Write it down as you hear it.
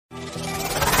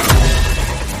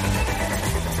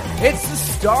It's the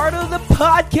start of the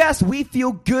podcast. We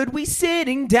feel good. We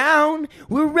sitting down.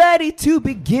 We're ready to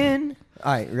begin.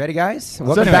 All right, ready, guys?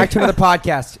 Welcome back to another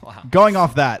podcast. Wow. Going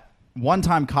off that, one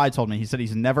time Kai told me, he said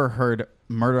he's never heard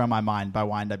Murder on My Mind by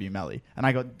YNW Melly. And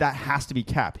I go, that has to be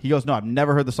cap. He goes, no, I've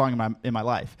never heard the song in my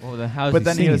life. Well, then how is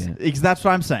he singing it? That's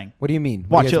what I'm saying. What do you mean?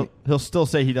 Watch, he'll still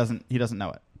say he doesn't know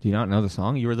it. Do you not know the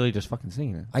song? You were literally just fucking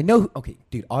singing it. I know. Okay,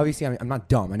 dude, obviously I'm not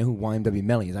dumb. I know who YNW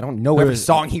Melly is. I don't know every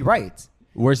song he writes.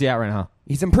 Where's he at right now?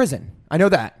 He's in prison. I know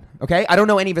that. Okay? I don't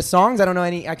know any of his songs.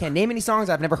 I can't name any songs.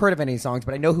 I've never heard of any songs,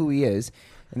 but I know who he is.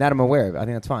 And that I'm aware of. I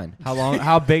think that's fine.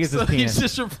 How big is his penis? He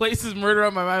just replaces Murder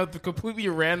on My Mind with a completely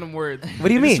random word. What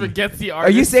do you mean? Just forgets the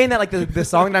artist. Are you saying that like the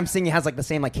song that I'm singing has like the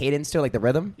same like cadence to it, like the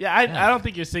rhythm? Yeah, I don't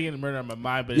think you're singing Murder on My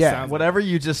Mind, but it sounds whatever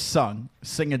you just sung,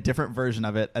 sing a different version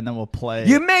of it, and then we'll play.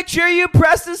 You make sure you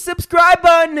press the subscribe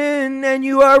button and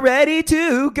you are ready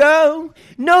to go.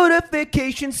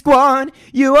 Notification squad,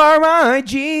 you are my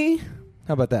G.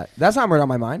 How about that? That's not Murder on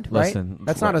My Mind, right? Listen,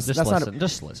 that's not a. Just that's listen. not a,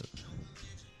 just listen.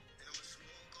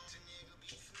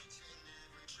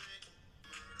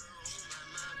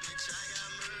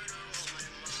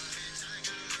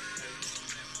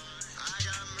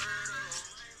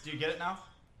 Do you get it now?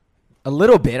 A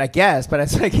little bit, I guess, but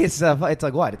it's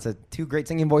like what? It's two great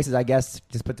singing voices, I guess,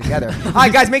 just put together. All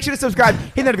right, guys, make sure to subscribe.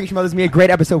 Hit the notification bell. This is me a great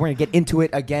episode. We're gonna get into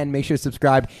it again. Make sure to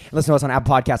subscribe and listen to us on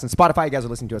Apple Podcasts and Spotify. You guys are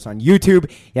listening to us on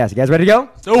YouTube. Yes, you guys ready to go?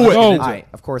 Do it. All right.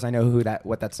 Of course, I know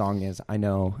what that song is. I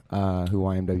know who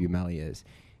YNW Melly is.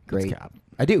 Great.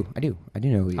 I do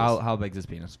know who he is. How big is his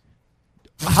penis?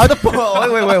 How the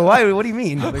wait? What do you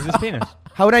mean? How big is his penis?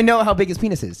 How would I know how big his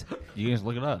penis is? You can just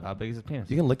look it up. How big is his penis?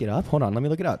 You can look it up. Hold on, let me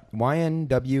look it up.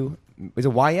 YNW, is it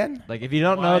YN? Like if you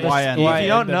don't know YN. if you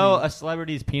don't know a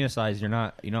celebrity's penis size, you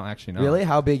don't actually know. Really?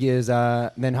 How big is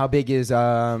how big is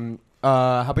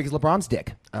LeBron's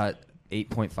dick?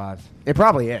 8.5. It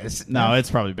probably is. No, it's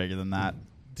probably bigger than that.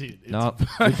 Dude, No.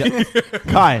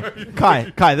 Kai,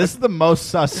 this is the most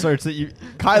sus search that you.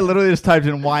 Kai literally just typed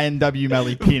in YNW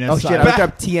Melly penis. Oh shit! I looked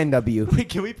up TNW. Wait,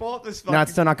 can we pull up this? No,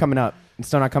 it's still not coming up.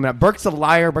 Burke's a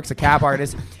liar. Burke's a cap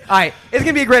artist. All right, it's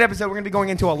gonna be a great episode. We're gonna be going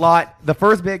into a lot. The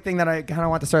first big thing that I kind of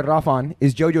want to start it off on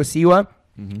is JoJo Siwa.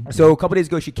 Mm-hmm. So a couple days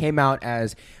ago, she came out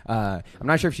as I'm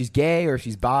not sure if she's gay or if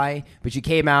she's bi, but she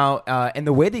came out, and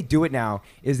the way they do it now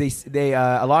is they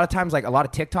a lot of times, like a lot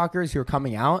of TikTokers who are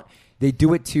coming out, they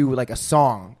do it to like a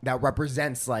song that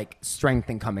represents like strength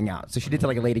and coming out. So she did to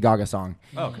like a Lady Gaga song,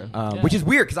 which is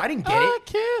weird because I didn't get it. I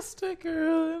kissed a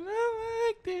girl and I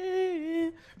liked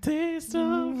it. Taste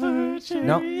of her cherry.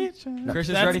 No. Chris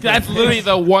is ready. That's literally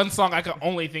the one song I can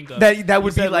only think of. That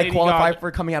would be like Lady qualified Gaga. for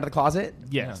coming out of the closet.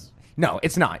 Yes. No,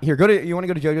 it's not. Here, you want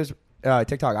to go to JoJo's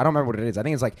TikTok? I don't remember what it is. I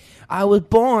think it's like, I was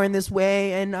born this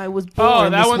way, and I was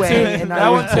born that this one way, too. and That I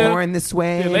one was too. born this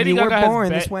way, Dude, and Lady you were Gaga born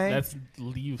this way.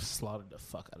 You slaughtered the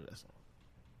fuck out of this one.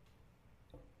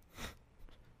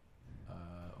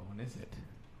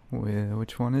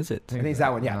 Which one is it? I think it's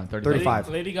that one, yeah. 35. 35.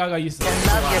 Lady Gaga used to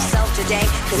Love yourself today,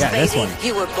 'cause Yeah, this baby, one.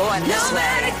 you were born this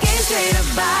way.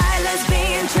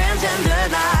 Lesbian,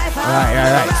 transgender life. All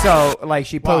right. So, like,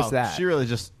 she posts that. She really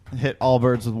just hit all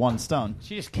birds with one stone.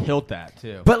 She just killed that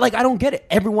too. But, like, I don't get it.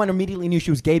 Everyone immediately knew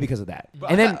she was gay because of that. But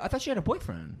And then, I thought she had a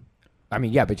boyfriend. I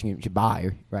mean, yeah, but she bi,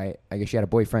 right? I guess she had a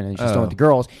boyfriend and she's still with the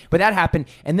girls. But that happened.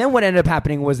 And then what ended up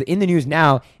happening was in the news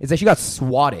now is that she got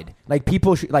swatted. Like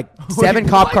people, seven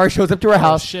cop cars shows up to her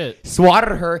house, shit.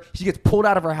 swatted her. She gets pulled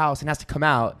out of her house and has to come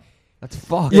out. That's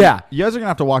fucked. Yeah. You guys are gonna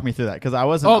have to walk me through that because I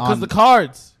wasn't. because the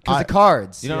cards. Because the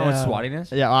cards. You don't know what swatting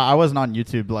is? Yeah, I wasn't on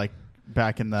YouTube like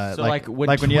back in the So, like when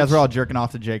when you guys Twitch- were all jerking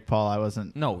off to Jake Paul. I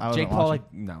wasn't. No, I wasn't Jake Paul watching.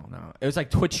 no. It was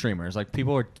like Twitch streamers. Like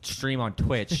people would stream on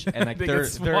Twitch and like They their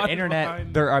get swatted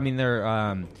internet, behind.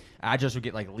 their address would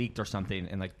get like leaked or something,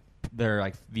 and like their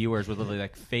like viewers would literally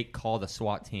like fake call the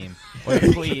SWAT team or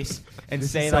the police and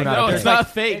say so like not No, okay. it's there's, not like,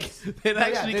 fake. It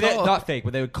actually They- called. not fake,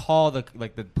 but they would call the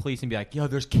police and be like, "Yo,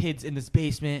 there's kids in this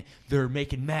basement. They're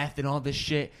making meth and all this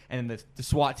shit." And then the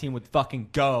SWAT team would fucking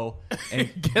go and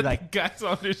Get like the guys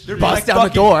on the street. Bust like down the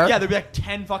fucking- door. Yeah, there'd be like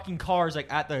 10 fucking cars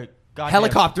like at the goddamn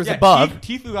Helicopters above.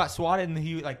 Tifu got swatted and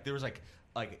he like there was like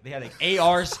they had like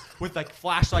ARs with like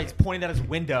flashlights pointing at his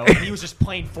window and he was just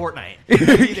playing Fortnite. And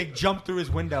he like jumped through his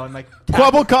window and like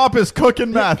Quebble Cop is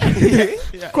cooking meth.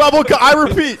 Quebble Cop, I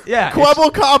repeat. Yeah.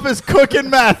 Quebble Cop is cooking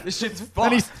meth. this shit's fun.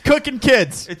 And he's cooking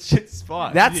kids. It's shit's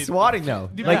fun. That's Dude. swatting, though.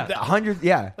 Dude, Like, yeah. 100,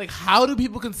 yeah. Like, how do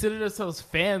people consider themselves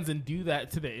fans and do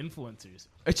that to the influencers?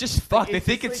 It's just fucked. They it's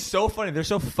think just it's so funny. They're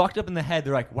so fucked up in the head.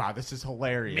 They're like, wow, this is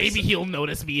hilarious. Maybe he'll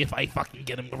notice me if I fucking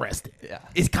get him arrested. Yeah.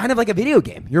 It's kind of like a video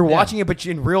game. You're watching it, but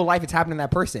in real life, it's happening to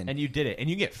that person. And you did it. And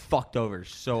you get fucked over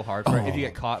so hard for it if you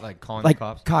get caught, like, calling like the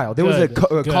cops. Kyle, there was a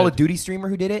Good, Call of good. Duty streamer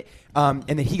who did it, and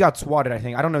then he got swatted. I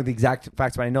think I don't know the exact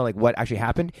facts, but I know like what actually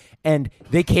happened. And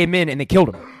they came in and they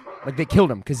killed him. Like they killed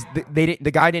him because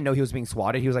the guy didn't know he was being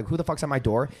swatted. He was like, "Who the fuck's at my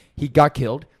door?" He got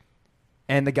killed,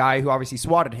 and the guy who obviously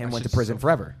swatted him went to just prison so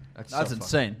forever. That's so fucked.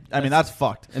 insane. I mean, that's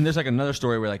fucked. And there's like another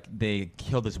story where like they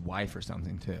killed his wife or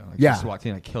something too. Like, Yeah. the SWAT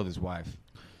team like killed his wife.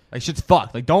 Like shit's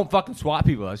fucked. Like don't fucking swat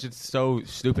people. That shit's so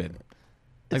stupid. Like,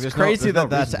 It's there's crazy there's that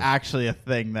that's reason. actually a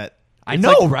thing that I it's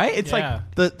know, like- right? It's Yeah.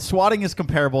 like The swatting is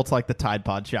comparable to like the Tide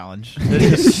Pod challenge.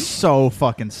 It's just so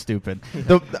fucking stupid.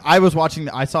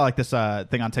 I saw like this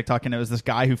thing on TikTok, and it was this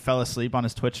guy who fell asleep on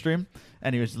his Twitch stream,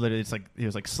 and he was literally he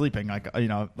was like sleeping like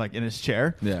like in his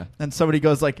chair. Yeah. And somebody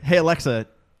goes like, "Hey Alexa,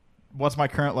 what's my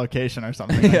current location?" or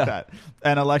something like that.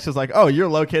 And Alexa's like, "Oh, you're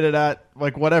located at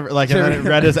like whatever." Like, and then it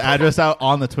read his address out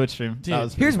on the Twitch stream. Dude, That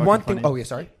was pretty Here's fucking one thing. funny. Oh yeah,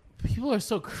 sorry. People are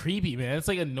so creepy, man. It's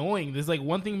like annoying. There's like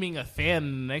one thing being a fan,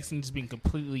 and the next thing just being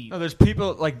completely. no, there's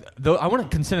people like I want to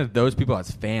consider those people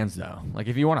as fans though. Like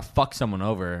if you want to fuck someone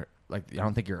over, like I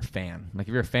don't think you're a fan. Like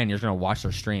if you're a fan, you're just gonna watch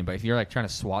their stream. But if you're like trying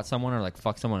to swat someone or like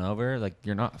fuck someone over, like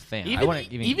you're not a fan. I Even,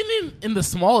 wouldn't even in the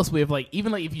smallest way of like,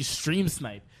 even like if you stream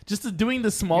snipe, just doing the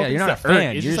small Yeah, things you're not that a hurt,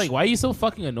 fan. it's You're just like, just- why are you so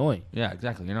fucking annoying? Yeah,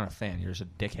 exactly. You're not a fan. You're just a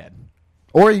dickhead.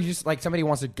 Or you just like somebody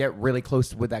wants to get really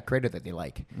close with that creator that they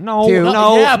like. No, Dude.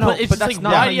 yeah, no, but it's just that's like,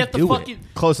 not why how do you have to do it. fucking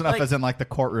Close enough like- as in like the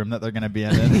courtroom that they're gonna be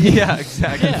in. Yeah,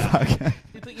 exactly. Yeah.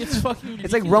 It's like, it's fucking.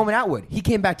 It's like ridiculous. Roman Atwood. He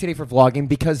came back today for vlogging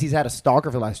because he's had a stalker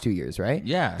for the last 2 years, right?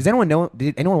 Yeah. Does anyone know?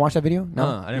 Did anyone watch that video? No.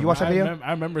 I Did didn't you watch that video?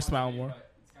 I remember Smile More.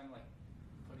 It's kind of like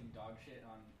putting dog shit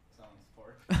on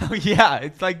someone's porch. Yeah,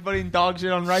 it's like putting dog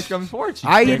shit on Rice Gum's porch. you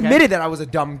I dickhead. admitted that I was a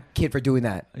dumb kid for doing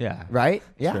that. Yeah. Right?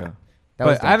 Yeah. True. That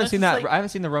was But dumb. I haven't That's seen just that. like- I haven't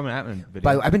seen the Roman Atwood video.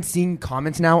 But I've been seeing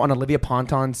comments now on Olivia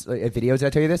Ponton's videos. Did I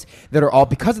tell you this? That are all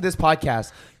because of this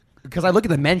podcast. Because I look at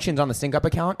the mentions on the Sync Up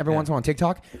account every once in a while on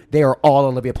TikTok. They are all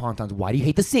Olivia Ponton's. Why do you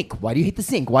hate the sink? Why do you hate the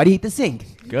sink? Why do you hate the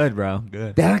sink? Good, bro.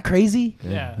 Good. That crazy?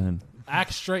 Yeah. man.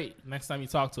 Act straight next time you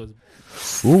talk to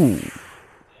us. Ooh.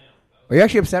 Are you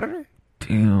actually upset at her?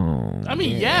 Damn. I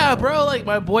mean, yeah, bro. Like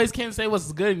my boys can't say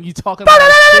what's good, and you talking about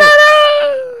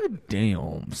that shit.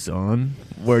 Damn, son.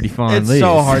 Where'd you find It's these?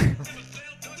 so hard.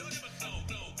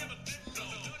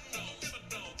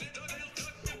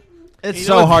 It's You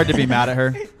so know- hard to be mad at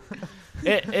her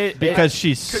It, because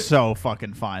she's so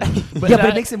fucking fine. Yeah, but that-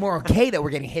 it makes it more okay that we're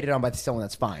getting hated on by someone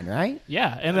that's fine, right?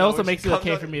 yeah, and it know, also when makes she it comes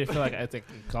okay up- for me to feel like I think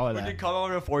call it When you that. come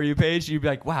on a For You page, you'd be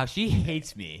like, wow, she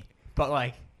hates me. But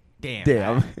like, damn.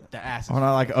 Damn. The ass. When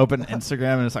I like open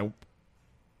Instagram and it's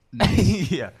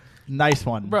like, Yeah. nice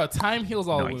one. Bro, time heals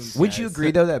all Nice. wounds. Would you guys.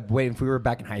 agree though that if we were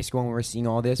back in high school and we were seeing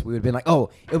all this, we would have been like, "Oh,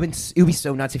 it would be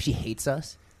so nuts if she hates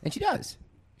us," and she does.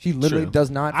 She literally True.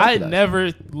 does not. fuck I with us. never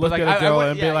look like, at a I girl would-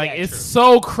 and be yeah, like, yeah, "It's true.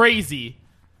 so crazy."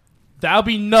 That'd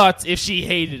be nuts if she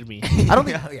hated me. I don't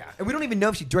think. Yeah, and we don't even know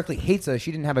if she directly hates us.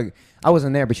 She didn't have a. I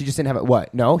wasn't there, but she just didn't have a.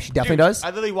 What? No, she definitely Dude, does. I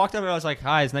literally walked up and I was like,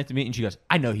 hi, it's nice to meet you. And she goes,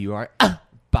 I know who you are.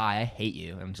 Bye, I hate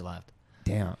you. And she left.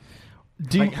 Damn.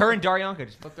 Like her and Daryanka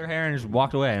just flipped their hair and just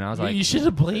walked away. And I was like, you should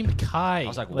have blamed Kai. I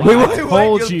was like, Like, wait, I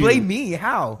told You you. blame me?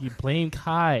 How? You blame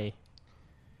Kai.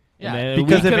 yeah, And then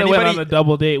because we if could have went on anybody- a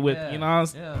double date with, yeah, you know.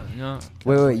 yeah, you know,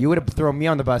 Wait. You would have thrown me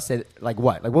on the bus. Said like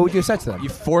what? Like what would you have said to them? you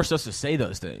forced us to say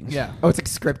those things. Yeah. Oh, it's like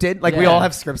scripted. Like we Yeah. all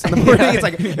have scripts in the morning. It's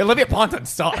like Olivia Ponton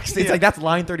sucks. It's like that's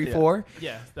line 34.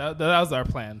 Yeah, that was our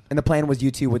plan. And the plan was you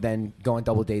two would then go on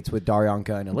double dates with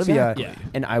Daryanka and Olivia, Exactly. Yeah.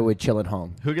 and I would chill at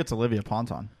home. Who gets Olivia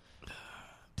Ponton?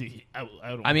 Dude, I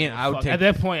don't I mean, give a I would fuck. take- At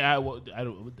that point, I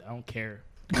don't care.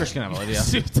 Chris can have Olivia.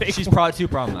 Take- She's probably too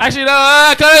problematic. Actually,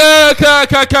 no,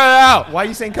 cut it out. Why are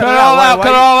you saying Cut it all out. Cut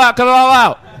it all out. Cut it all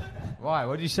out. Why?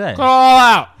 What did you say? Cut it all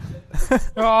out.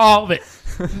 All of it.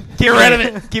 Get rid of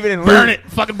it. Keep it in Burn it.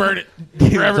 Fucking burn it.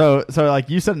 Forever. So like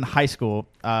you said in high school,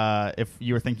 if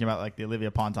you were thinking about like the Olivia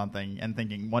Ponton thing and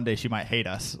thinking one day she might hate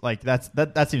us, like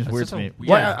that seems weird to me.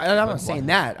 Well, Yeah. I'm not saying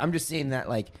that. I'm just saying that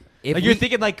like if Like you're we-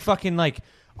 thinking like fucking like,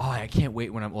 oh, I can't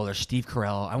wait when I'm older. Steve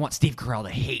Carell. I want Steve Carell to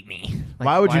hate me. Like,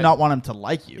 Why would you not want him to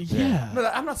like you? Yeah. No,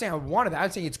 I'm not saying I wanted that.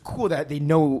 I'm saying it's cool that they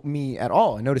know me at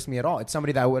all and notice me at all. It's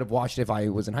somebody that I would have watched if I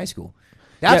was in high school.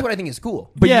 That's Yeah. what I think is cool.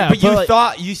 But Yeah, you, but like-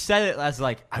 thought you said it as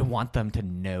like, I want them to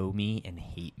know me and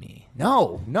hate me.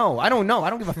 No, I don't know. I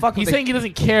don't give a fuck. He's if they- saying he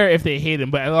doesn't care if they hate him,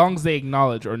 but as long as they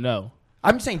acknowledge or know.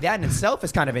 I'm saying that in itself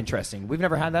is kind of interesting. We've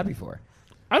never had that before.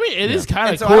 I mean, it is kind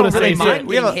And of so I cool don't to really say mind shit.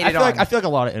 We have being I hated feel like on. I feel like a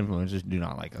lot of influencers do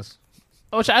not like us.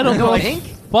 Which I don't You don't know. think?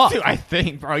 Fuck. Dude, I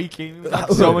think, bro, you can't even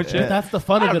talk so much shit. That's the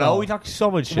fun I of don't it know. all. We talk so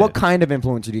much shit. What kind of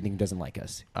influencer do you think doesn't like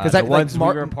us? Because the ones we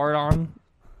were apart on.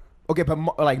 Okay, but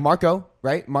like Marco,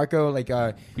 right? Marco, like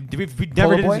We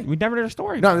never Polo Boy? did. We never did a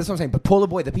story. no, that's what I'm saying. But Polo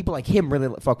Boy, the people like him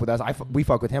really fuck with us. We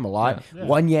fuck with him a lot. Yeah.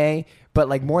 Wanye, but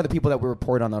like more of the people that we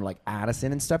report on are like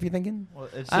Addison and stuff. You thinking? Well,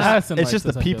 it's Addison just, likes the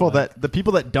us, I people feel like. that the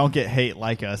people that don't get hate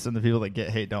like us, and the people that get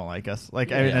hate don't like us.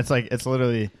 Like I mean, Yeah. it's like it's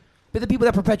literally. But the people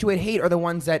that perpetuate hate are the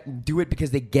ones that do it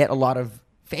because they get a lot of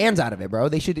fans out of it, bro.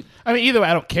 They should. I mean, either way,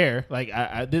 I don't care. Like,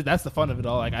 that's the fun of it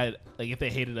all. Like, if they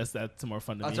hated us, that's more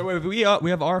fun to me. So we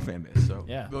have our fan base. So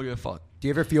Yeah. we'll give a fuck. Do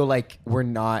you ever feel like we're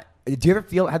not? Do you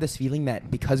ever have this feeling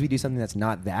that because we do something that's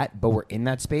not that, but we're in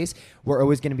that space, we're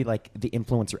always going to be like the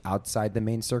influencer outside the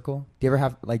main circle? Do you ever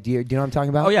have like? Do you know what I'm talking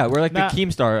about? Oh yeah, we're like Nah. the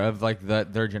Keemstar of like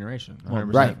their generation,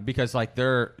 100%. Right. Because like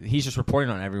he's just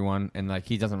reporting on everyone, and like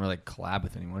he doesn't really collab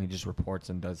with anyone. He just reports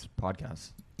and does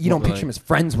podcasts. You don't Not picture him as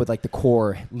friends with like the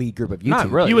core lead group of YouTube. Not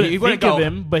really. you wouldn't He think wouldn't of go-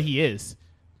 him, but he is.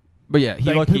 But yeah,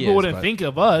 he Like, he people is, wouldn't but- think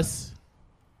of us,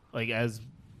 like, as,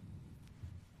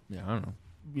 Yeah, I don't know.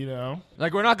 you know.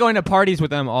 Like we're not going to parties with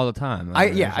them all the time. I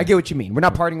get what you mean. We're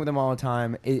not partying with them all the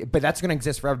time, but that's going to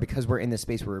exist forever because we're in this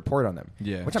space where we report on them.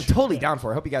 Yeah. which I'm totally down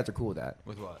for. I hope you guys are cool with that.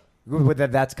 With what? With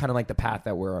that, that's kind of like the path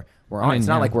that we're on. I mean, It's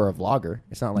not yeah. like we're a vlogger.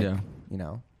 It's not like Yeah. you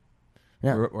know.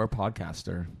 Yeah. We're a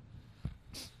podcaster.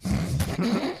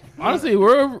 Honestly,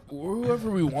 we're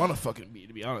whoever we want to fucking be.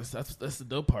 To be honest, that's the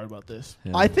dope part about this.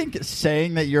 Yeah. I think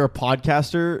saying that you're a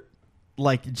podcaster,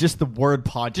 like just the word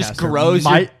podcaster, Just grows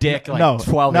your dick like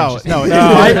 12 inches. No,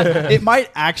 it might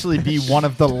actually be one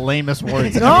of the lamest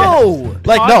words. No.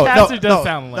 Like no, Podcaster does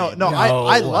sound no, lame. no.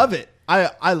 I love it.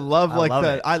 I love like love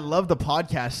the it. I love the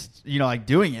podcast. You know, like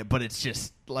doing it, but it's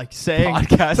just like saying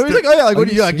Podcaster. So he's like, oh yeah, like what Are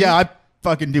do you you like? serious? Yeah, I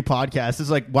fucking do podcasts.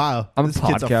 It's like, wow, I'm a this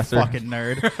kid's a podcaster. fucking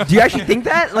nerd. Do you actually think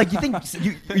that? Like you think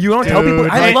you don't tell Dude,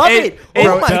 people? I it- love it. It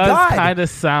Oh my does god. kind of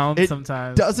sound It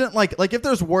sometimes. doesn't like if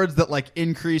there's words that like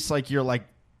increase like your like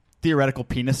theoretical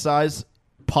penis size,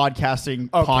 podcasting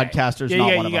Okay. podcaster's Yeah, not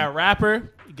you one of got them.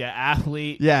 rapper, you got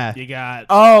athlete, Yeah. you got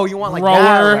Oh, you want like rower,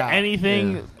 that route.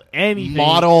 anything,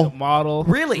 Model.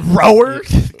 Really? Rower.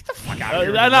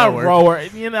 not rower.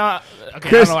 You know, okay, I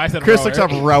Chris, don't know why I said Chris rower. looks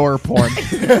up rower porn.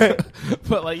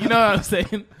 But like, you know what I'm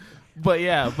saying? But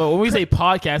yeah, but when we say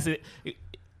podcast,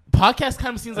 podcast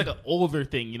kind of seems like an older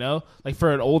thing, you know, like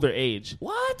for an older age.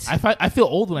 What? I feel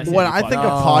old when I say When I think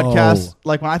of podcast. podcasts,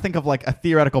 like when I think of like a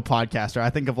theoretical podcaster, I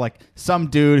think of like some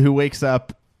dude who wakes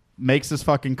up, makes his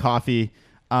fucking coffee,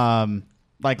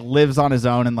 like lives on his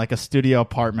own in like a studio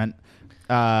apartment,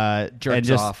 and Jerks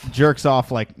just off. jerks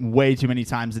off like way too many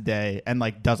times a day, and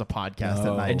like does a podcast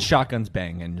at night. And shotguns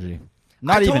bang energy.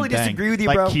 Not I even totally bang. disagree with you,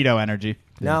 like bro. keto energy.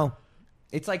 No.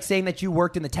 It's like saying that you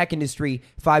worked in the tech industry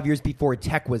 5 years before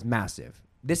tech was massive.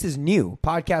 This is new.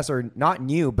 Podcasts are not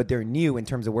new, but they're new in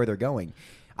terms of where they're going.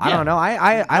 I Yeah. don't know.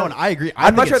 I agree.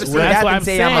 I'd much think rather it's say weird. That's that what than I'm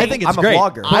say saying. I'm, I a, think it's I'm a great.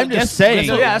 vlogger. I'm just saying.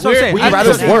 So yeah, that's what I'm saying. Would you I'm rather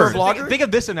just saying, work vlogger? Think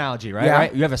of this analogy, right? Yeah.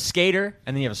 Right? You have a skater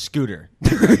and then you have a scooter,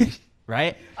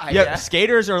 right? Yeah.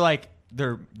 Skaters are like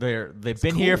they've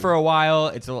been here for a while.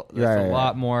 It's a Right.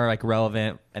 lot more like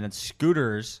relevant, and then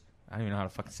scooters. I don't even know how to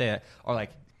fucking say it. Are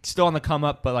like still on the come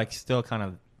up, but like still kind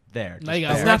of there. Now you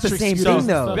just got It's not the electric same scooters thing,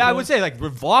 though. and Yeah, I stuff. would say like we're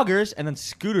vloggers and then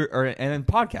and then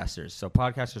podcasters. So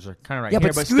podcasters are kind of right Yeah,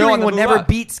 here, but still on scootering the will move never up.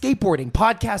 beat skateboarding.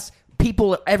 Podcasts,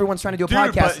 people, everyone's trying to do a Dude,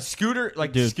 podcast. but scooter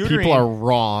like Dude, scootering. people are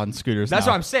raw on scooters. That's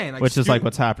now, what I'm saying. Like which is scoot- like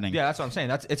what's happening. Yeah, that's what I'm saying.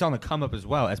 It's on the come up as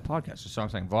well as podcasters. So I'm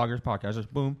saying vloggers, podcasters,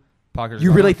 boom, podcasters. You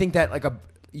going really up. think that like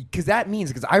because that means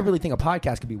because I really think a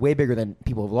podcast could be way bigger than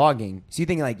people vlogging. So you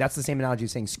think like that's the same analogy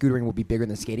as saying scootering will be bigger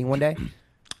than skating one day?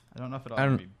 I don't know if it'll I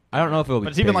ever don't. be. I don't know if it will be. But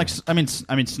it's even bigger. like I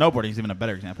mean snowboarding is even a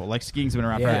better example. Like skiing's been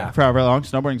around Yeah. for however long.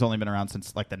 Snowboarding's only been around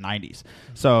since like the 90s.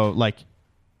 So like,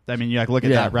 I mean, you like look at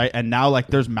Yeah. that, right? And now like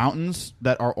there's mountains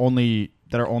that are only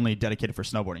dedicated for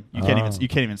snowboarding. You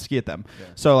can't even ski at them.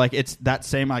 So like it's that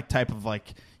same like type of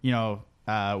like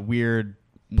weird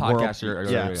Podcaster world.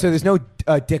 or- Yeah. Yeah. So there's no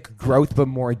dick growth, but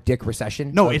more dick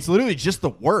recession. No, it's literally just the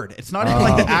word. It's not even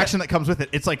like the action that comes with it.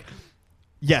 It's like,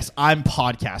 yes, I'm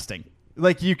podcasting.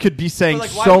 Like you could be saying But,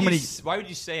 like, why so would many. why would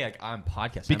you say like I'm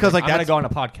podcasting? Because, like, I'm gonna that's- go on a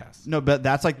podcast. No, but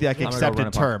that's like the like, I'm gonna go accepted run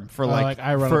a term for like,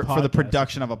 I run a for the podcast.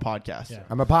 production of a podcast. Yeah.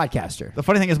 I'm a podcaster. The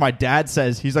funny thing is, my dad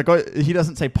says he's like, oh, he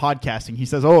doesn't say podcasting. He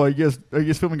says, "Oh, are you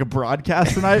guys filming a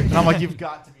broadcast tonight?" And I'm like, "You've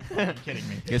got to be fucking kidding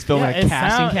me." You guys filming Yeah, a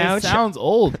casting It couch? sounds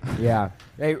old. Yeah.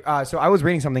 Hey, so I was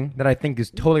reading something that I think is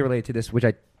totally related to this, which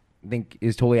I think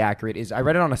is totally accurate is I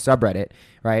read it on a subreddit,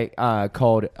 right,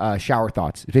 called Shower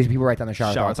Thoughts. It's basically people write down their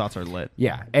shower thoughts. thoughts are lit.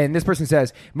 Yeah, and this person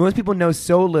says most people know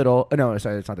so little. No,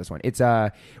 sorry, it's not this one. It's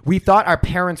we thought our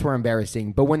parents were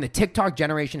embarrassing, but when the TikTok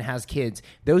generation has kids,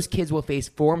 those kids will face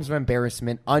forms of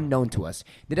embarrassment unknown to us.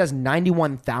 It has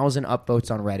 91,000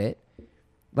 upvotes on Reddit.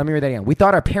 Let me read that again. We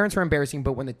thought our parents were embarrassing,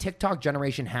 but when the TikTok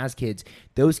generation has kids,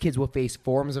 those kids will face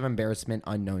forms of embarrassment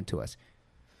unknown to us.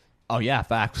 Oh yeah,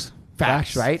 facts.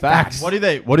 Facts, right? Facts. What do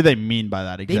they mean by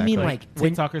that exactly? They mean like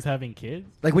when, TikTokers having kids.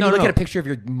 like when No, you look no. at a picture of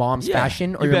your mom's Yeah.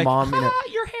 fashion or You'd be your like, mom in a.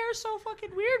 your hair's so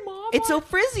fucking weird, mom. It's so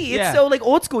frizzy. Yeah. It's so like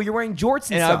old school. You're wearing jorts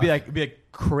and And stuff. I'd be like,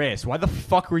 Chris, why the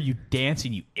fuck were you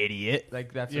dancing, you idiot?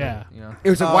 Like that's Yeah. what, you know. It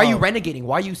was like, why are you Oh. renegading?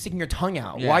 Why are you sticking your tongue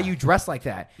out? Yeah. Why are you dressed like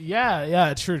that?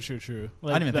 Yeah, true. I didn't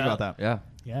even think about that. Yeah.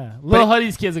 Yeah, Lil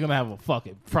Huddy's kids are gonna have a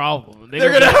fucking problem.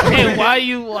 They're gonna, hey, why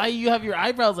you have your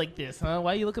eyebrows like this, huh?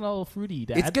 Why are you looking all fruity,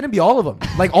 Dad? It's gonna be all of them.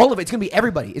 Like all of it. It's gonna be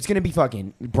everybody. It's gonna be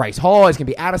fucking Bryce Hall. It's gonna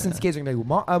be Addison's kids. They're gonna be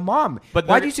Mom. But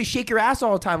Why they're- do you say shake your ass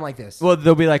all the time like this? Well,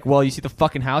 they'll be like, well, you see the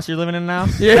fucking house you're living in now?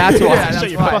 Yeah. That's why. Yeah, Shut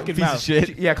that's your why. fucking Piece mouth. of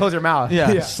shit. Yeah, close your mouth.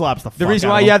 Yeah. Slaps the fuck The reason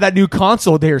out why of you him. had that new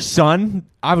console there, son,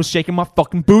 I was shaking my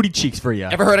fucking booty cheeks for you.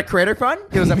 Ever heard of Creator Fund?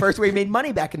 It was the first way we made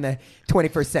money back in the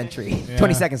 21st century.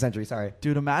 22nd century, sorry.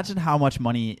 Dude, imagine how much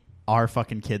money our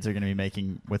fucking kids are going to be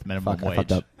making with minimum Fuck, I wage.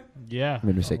 fucked up. Yeah, I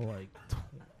made a mistake. Like,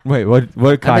 Wait, what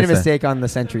I Kai made a say? mistake on the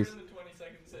centuries.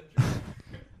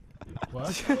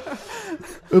 what?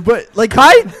 But like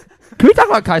Kai? Can we talk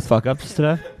about Kai's fuck ups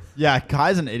today? yeah,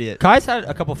 Kai's an idiot. Kai's had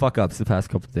a couple fuck ups the past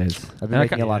couple of days. I've been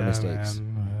making a lot of mistakes.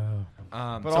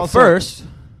 But So also- first,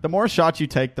 The more shots you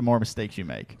take, the more mistakes you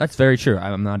make. that's very true.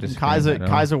 I'm not just Kai's a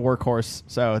workhorse,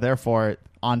 so therefore,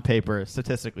 on paper,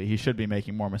 statistically, he should be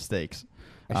making more mistakes.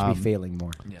 I should be failing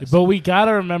more. But we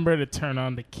gotta remember to turn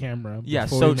on the camera. Yeah,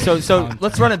 before so we make so contact.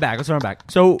 let's run it back.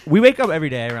 So we wake up every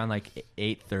day around like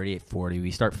 8:30, 8:40.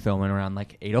 We start filming around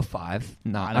like 8:05.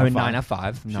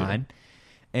 9:05, 9.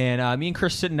 And me and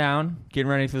Chris sitting down, getting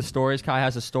ready for the stories. Kai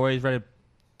has the stories, ready to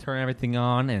turn everything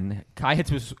on, and Kai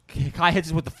hits us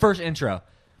with the first intro.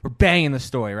 We're banging the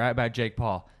story, right, about Jake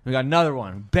Paul. We got another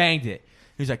one, banged it.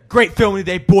 He's like, great filming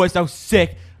today, boys. That was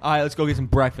sick. All right, let's go get some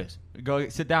breakfast. We go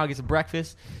sit down, get some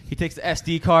breakfast. He takes the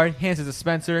SD card, hands it to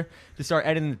Spencer to start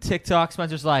editing the TikTok.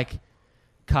 Spencer's like,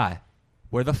 Kai,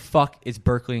 where the fuck is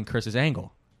Berkeley and Chris's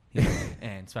angle?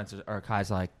 And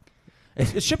Kai's like,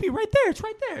 it should be right there. It's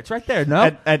right there. It's right there.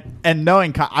 No? And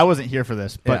knowing Kai, I wasn't here for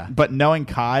this, Yeah. but knowing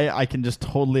Kai, I can just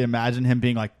totally imagine him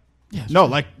being like, no,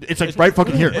 like it's like right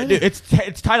fucking here. Dude,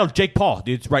 it's titled Jake Paul,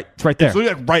 dude. It's right there. It's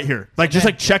literally like right here. Like just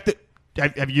like check the.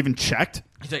 Have you even checked?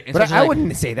 He's like, But I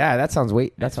wouldn't say that. That sounds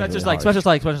that sounds really hard.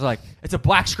 Spencer's like, it's a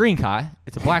black screen, Kai.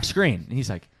 It's a black screen. And he's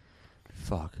like,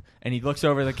 fuck. And he looks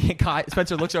over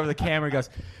Spencer looks over the camera and goes,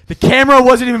 the camera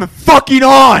wasn't even fucking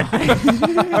on.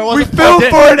 We filmed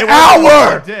for an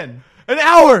hour. An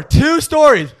hour. 2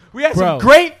 stories. We had some Bro.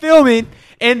 great filming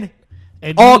and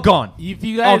And all you- gone. If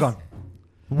you All guys, gone.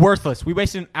 Worthless. We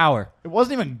wasted an hour. It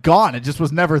wasn't even gone. It just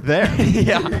was never there.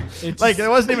 Yeah. it's Like there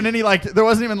wasn't even any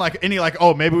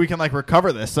oh maybe we can like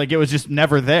recover this. Like it was just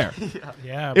never there.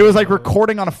 yeah, It was like bro.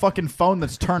 recording on a fucking phone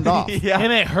that's turned off. Yeah.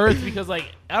 And it hurts because like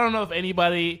I don't know if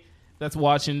anybody that's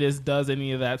watching this does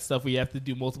any of that stuff where you have to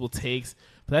do multiple takes.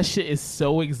 But that shit is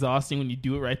so exhausting when you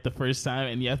do it right the first time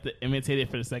and you have to imitate it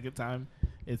for the second time.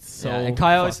 It's so And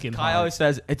Kai fucking always hard.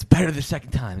 says it's better the second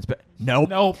time. It's nope.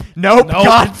 Nope. Nope. Nope.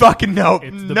 God fucking nope.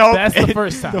 It's the nope. best the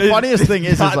first time. The funniest thing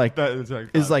is not like the-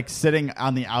 is like sitting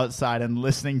on the outside and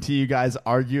listening to you guys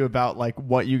argue about like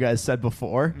what you guys said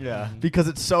before. Yeah. Because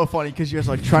it's so funny because you guys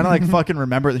are like trying to like fucking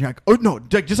remember it. And you're like, oh no,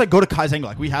 just like go to Kai's angle.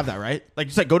 Like we have that, right? Like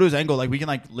just like go to his angle. Like we can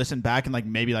like listen back and like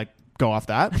maybe like go off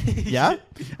that. Yeah.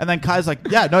 And then Kai's like,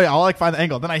 yeah, no, yeah, I'll like find the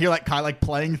angle. Then I hear like Kai like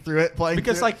playing through it,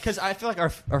 because I feel like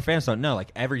our fans don't know,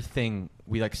 like everything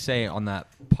we like say on that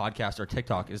podcast or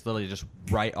TikTok is literally just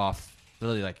right off,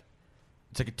 literally like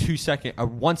it's like a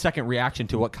 1 second reaction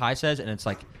to what Kai says, and it's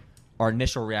like our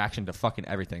initial reaction to fucking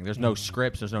everything. There's no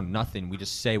scripts, there's no nothing. We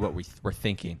just say what we're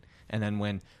thinking, and then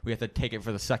when we have to take it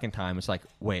for the second time, it's like,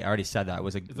 wait, I already said that.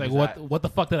 It's like what the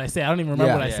fuck did I say? I don't even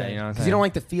remember Yeah. what I Yeah, said. you know what I'm Because you saying? don't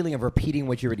like the feeling of repeating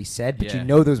what you already said, but Yeah. you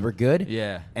know those were good.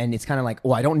 Yeah. And it's kind of like,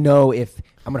 oh, I don't know if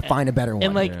I'm gonna find a better one.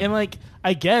 And like, Yeah. and like,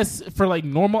 I guess for like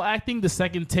normal acting, the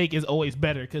second take is always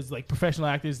better because like professional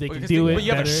actors they can do it. But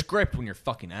you have a better. script when you're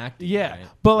fucking acting. Yeah, right?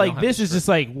 but You like don't have this a is just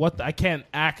like what I can't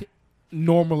act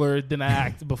normaler than I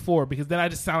act before because then I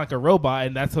just sound like a robot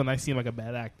and that's when I seem like a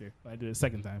bad actor. When I do it a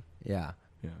second time. yeah.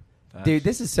 Yeah. Dude,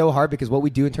 this is so hard because what we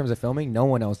do in terms of filming, no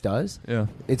one else does. Yeah.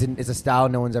 It's a style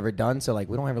no one's ever done. So like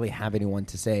we don't really have anyone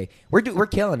to say we're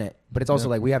killing it, but it's also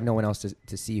like we have no one else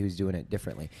to see who's doing it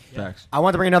differently. Facts. I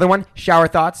want to bring another one. Shower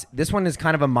thoughts. This one is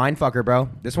kind of a mind fucker, bro.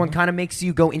 This one kind of makes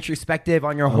you go introspective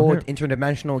on your whole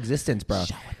interdimensional existence, bro.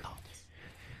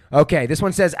 Okay, this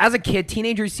one says, as a kid,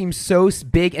 teenagers seem so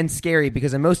big and scary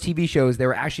because in most TV shows, they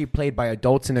were actually played by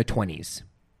adults in their 20s.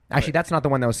 Actually, that's not the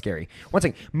one that was scary. One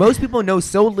second. Most people know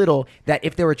so little that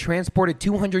if they were transported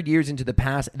 200 years into the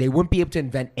past, they wouldn't be able to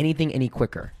invent anything any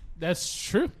quicker. That's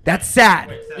true. That's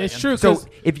sad. It's true. So 'cause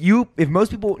if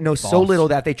most people know so little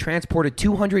that they transported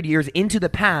 200 years into the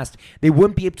past, they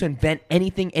wouldn't be able to invent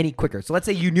anything any quicker. So let's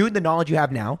say you knew the knowledge you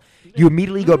have now, you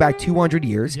immediately go back 200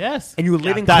 years, Yes. and you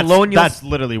live in That's colonial. that's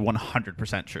literally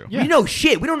 100% true. Yeah. We know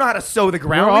shit. We don't know how to sow the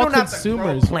ground. We're we all don't have to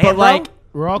consumers. grow plant, But like bro.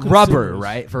 We're all rubber, consumers.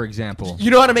 right? For example,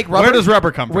 You know how to make rubber? Where does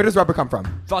rubber come from? Where does rubber come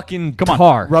from? fucking Come on.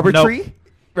 tar. Rubber Nope. tree?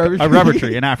 A rubber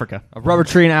tree in Africa. A rubber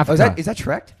tree in Oh, Africa. is that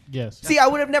correct? Yes. See, I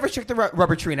would have never checked the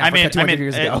rubber tree in Africa 200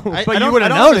 years ago. But you don't- would've I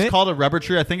don't known know if it. it's called a rubber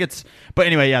tree. I think it's. But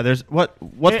anyway, yeah. There's what's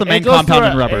the It main goes compound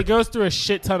through in rubber? It goes through a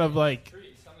shit ton of like.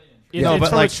 No, It's but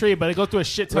from like- a tree, but it goes through a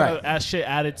shit ton Right. of shit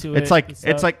added to it. It's like and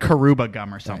stuff. Karuba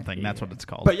gum or something. That's what it's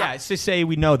called. But yeah, it's to say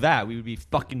we know that we would be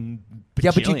fucking.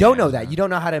 Yeah, but you don't know bajillionaires that. now. You don't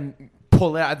know how to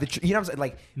pull it out of the tree. You know what I'm saying?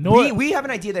 Like, No, we have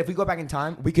an idea that if we go back in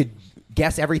time, we could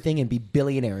guess everything and be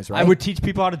billionaires, right? I would teach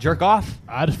people how to jerk off.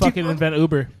 I'd fucking invent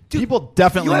Uber. people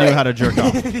definitely you knew had- how to jerk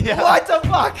off. What the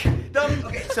fuck?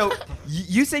 Okay, so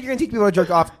you said you're going to teach people how to jerk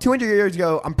off. 200 years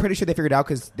ago, I'm pretty sure they figured it out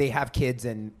because they have kids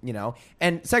and, you know.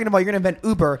 And second of all, you're going to invent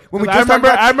Uber. When we I just talked remember.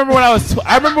 about- I remember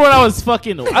when I was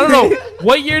fucking. I don't know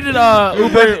what year did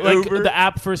Uber like the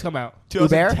app first come out.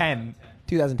 2010.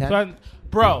 2010.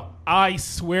 Bro, I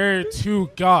swear to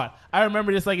God, I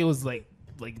remember this like it was like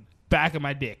back of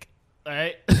my dick. All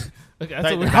right. Okay, that's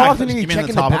Like, what How back- often are you you mean the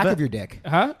checking the top of back it? of your dick? Huh?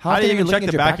 How How do often you are even looking check at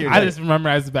the your back of your I dick? just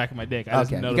memorize the back of my dick. I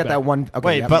just Okay, know you the got that back. one. Okay,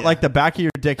 Wait, yeah. but like the back of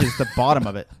your dick is the bottom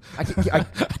of it. I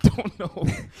don't know.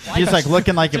 He's like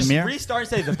looking like a Just mirror. restart,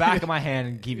 say the back of my hand,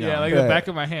 and keep going. Yeah, like Yeah. the back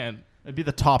of my hand. It'd be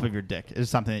the top of your dick is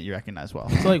something that you recognize well.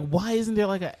 So like, why isn't there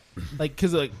like a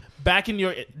because like back in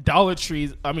your Dollar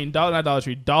Trees? I mean, not Dollar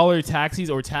Tree. Dollar taxis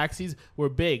or taxis were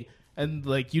big, and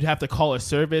like you'd have to call a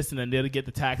service, and then they'd get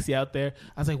the taxi out there.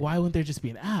 I was like, why wouldn't there just be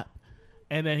an app?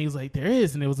 And then he was like, there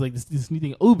is, and it was like this new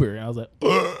thing, Uber. And I was like,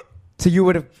 So you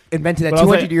would have invented that But I was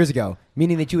 200 like- years ago,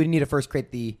 meaning that you would need to first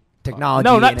create the technology.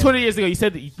 no, not and 20 years ago. You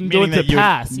said that you can go Meaning into that the you-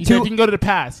 past. You said you can go to the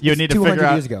past. You need to 200 figure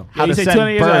out years ago. how Yeah, you to said send 200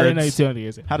 years ago. I didn't know you birds. 200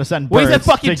 years ago. How to send What is that birds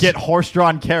fucking to get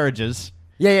horse-drawn carriages,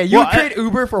 Yeah, you Well, would create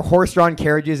Uber for horse-drawn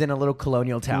carriages in a little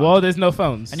colonial town. Well, there's no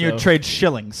phones. and so you would trade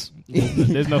shillings,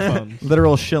 there's no phones.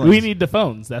 literal shillings. We need the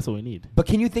phones. That's what we need. But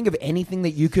can you think of anything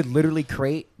that you could literally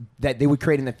create that they would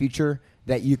create in the future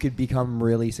that you could become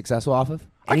really successful off of?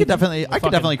 I could definitely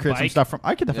fucking create some bike? stuff from.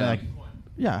 I could definitely,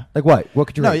 yeah. Like what? What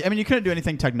could you No, create? I mean you couldn't do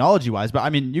anything technology-wise, but I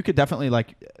mean you could definitely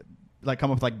like come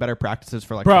up with like better practices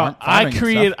for like. Bro, farming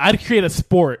and stuff. I'd create a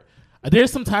sport.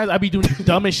 There's sometimes I'd be doing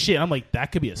dumbest shit. I'm like,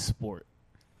 that could be a sport.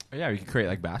 Yeah, we could create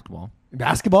like basketball.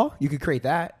 Basketball? You could create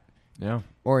that. Yeah.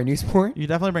 Or a new sport? You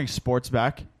definitely bring sports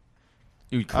back.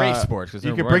 You would create Uh, sports because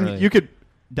you could bring. You could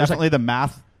definitely the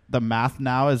math. The math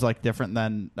now is like different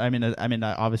than. I mean,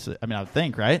 obviously. I mean, I would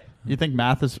think, right? You think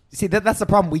math is See, that's the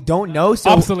problem. We don't know. So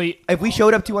Obsolete. if we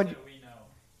showed up 200...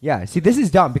 Yeah, see, this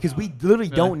is dumb because we literally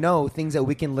don't know things that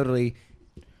we can literally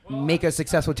make us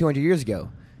successful 200 years ago.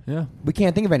 Yeah. We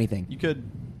can't think of anything. you could.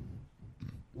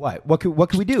 What? What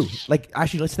could we do? Like,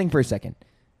 actually, let's think for a second.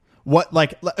 What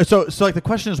like so like the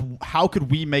question is how could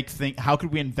we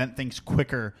invent things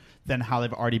quicker than how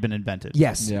they've already been invented?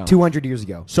 Yes, Yeah. 200 years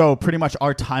ago. So pretty much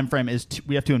our time frame is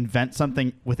we have to invent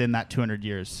something within that 200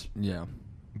 years. Yeah.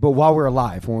 But while we're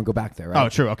alive, when we go back there, right? Oh,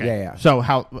 true. Okay. Yeah, yeah. So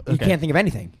how You okay. can't think of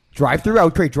anything. Drive-through? I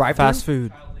would create drive-through. Fast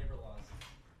food. Child labor laws.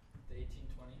 The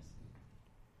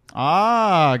 1820s.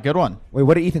 Ah, good one. Wait,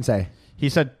 what did Ethan say? He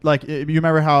said like you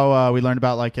remember how we learned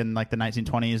about like in like the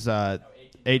 1920s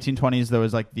 1820s there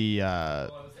was like the Well,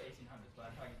 it was the 1800s, but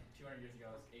I'm talking 200 years ago.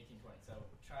 It was 1820. So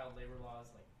child labor laws,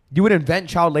 like You would invent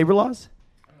child labor laws?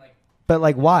 I mean, like But,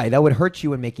 like, why? That would hurt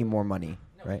you in making more money,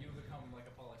 no, right? you would become like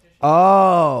a politician.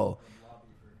 Oh. and lobby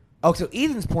for. Oh, so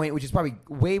Ethan's point, which is probably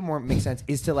way more makes sense,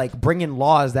 is to, like, bring in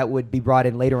laws that would be brought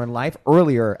in later in life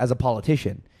earlier as a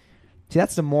politician. See,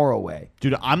 that's the moral way.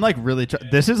 dude. I'm like really.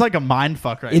 This is like a mind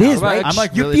fuck right It now. is, right? I'm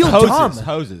like You really. feel Hoses.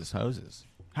 dumb. Hoses.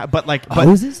 But like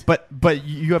Hoses? But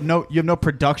you have no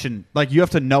production. Like you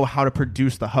have to know how to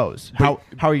produce the hose. How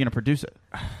are you going to produce it?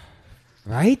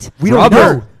 Right? Rubber.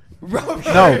 Don't know. No,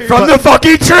 From the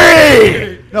fucking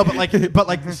tree. No, but like,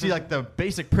 see, like the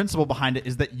basic principle behind it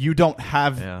is that you don't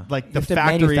have Yeah. like the have to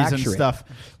factories and manufacture it. stuff.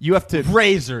 You have to.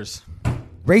 Razors. Razors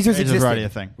Razors existed. were already a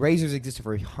thing. Razors existed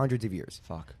for hundreds of years.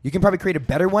 Fuck. You can probably create a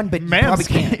better one, but you probably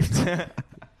can't. Manscaped.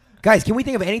 Guys, can we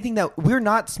think of anything that we're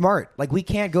not smart? Like we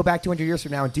can't go back 200 years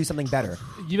from now and do something better.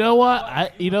 You know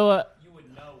what? You know what? You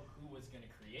would know who was going to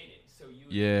create it. So you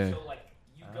Yeah. so like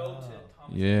you go to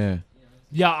Thomas Yeah.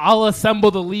 Yeah, I'll assemble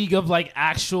the league of like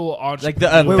actual Like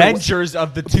entrepreneurs. the Avengers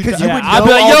of the 2000s. you Yeah, would I'll know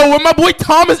be like, all- yo, where my boy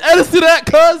Thomas Edison at,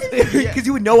 cuz? Because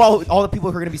you would know all the people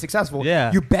who are going to be successful.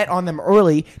 Yeah. You bet on them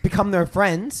early, become their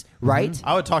friends, right?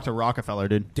 I would talk to Rockefeller,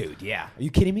 dude. Dude, yeah. Are you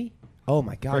kidding me? Oh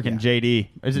my god. Freaking Yeah. JD.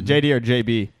 Is it JD or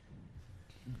JB?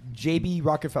 JB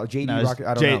Rockefeller. JD No, it's Rockefeller.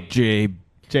 I don't know. J.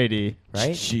 JD.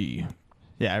 Right? G.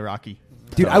 Yeah, Rocky.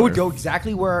 Dude, I would go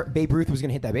exactly where Babe Ruth was going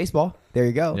to hit that baseball. There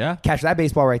you go. Yeah. Catch that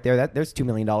baseball right there. There's $2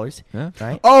 million. Yeah.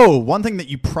 Right? Oh, one thing that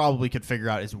you probably could figure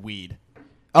out is weed.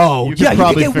 Oh, You could yeah.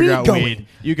 probably you could get figure weed out going. weed.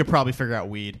 You could probably figure out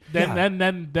weed. Yeah.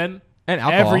 Then And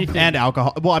alcohol. everything. And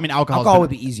alcohol. Well, I mean, Alcohol would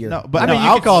be easier. No, but I no, mean, you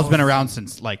could- alcohol's been around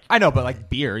since like I know, but like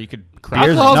beer, you could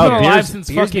Beer's- Alcohol's no, been alive beer's- since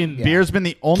beer's fucking. been- beer's been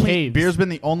the only Caves. beer's been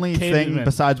the only thing Cavemen.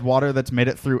 besides water that's made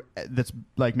it through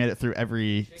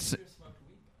every.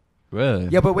 Really?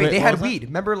 Yeah, but wait, they what had was that? weed.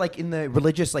 Remember, like in the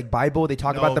religious like Bible, they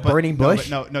talk No, about the but- burning no, bush.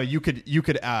 but no, you could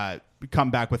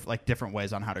come back with like different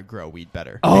ways on how to grow weed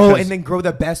better. Oh, Because and then grow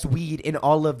the best weed in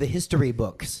all of the history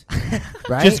books,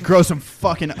 right? just grow some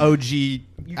fucking OG. you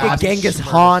get Genghis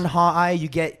Khan high. You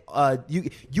get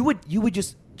you would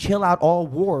just chill out all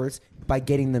wars by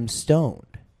getting them stoned.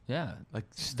 Yeah, like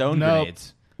stone No,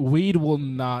 grenades. weed will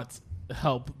not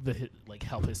help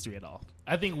help history at all.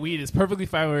 I think weed is perfectly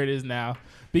fine where it is now.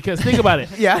 Because think about it.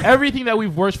 Yeah. Everything that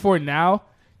we've worked for now,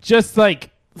 just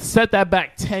like set that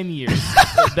back 10 years.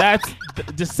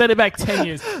 Just set it back 10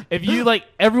 years. If you like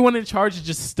everyone in charge is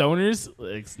just stoners,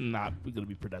 it's not going to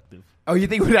be productive. Oh, you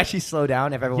think it would actually slow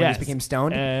down if everyone Yes. just became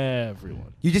stoned?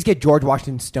 Everyone. You just get George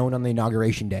Washington stoned on the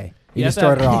inauguration day. You You just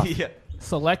have start to it have- off.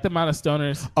 Select amount of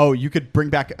stoners. Oh, you could bring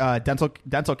back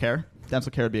dental care.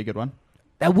 Dental care would be a good one.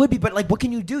 That would be, but like, what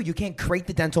can you do? You can't create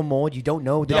the dental mold. You don't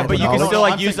know. The Yeah, but you dental can knowledge. still,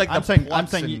 like, I'm use, saying- like, I'm the saying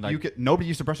plugs you and, like- could. Nobody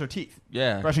used to brush their teeth.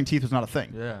 Yeah. Brushing teeth was not a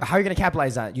thing. Yeah. How are you going to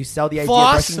capitalize on it? You sell the idea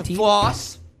Floss. of brushing teeth?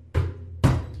 Floss.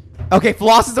 Okay,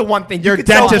 floss is the one thing. Your You could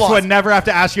sell dentist floss. would never have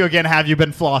to ask you again. Have you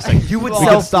been flossing? You would We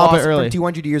sell could stop floss it early. from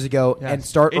 200 years ago Yeah. and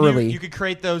start And early. You could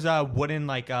create those wooden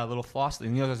like little floss. You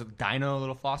know those dino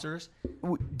little flossers?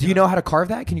 Do you know how to carve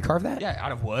that? Can you carve that? Yeah,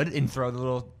 out of wood and throw the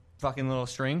little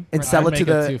string. And right sell I'd it to make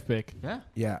a the. toothpick. there.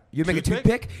 Yeah. You make a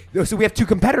Toothpick? toothpick? So we have two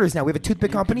competitors now. We have a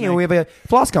toothpick company and we have a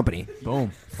floss company. Yeah.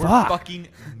 Boom. We're Fuck. fucking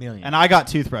million. And I got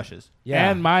toothbrushes.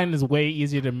 And mine is way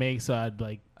easier to make, so I'd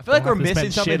like. I feel like don't we're have to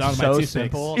missing spend something shit on my so toothpicks.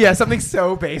 simple. Yeah, something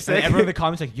so And basic. everyone in the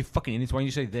comments like, you fucking idiots. Why don't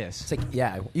you say this? It's like,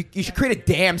 yeah, you should create a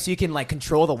dam so you can like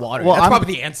control the water. Well, That's I'm-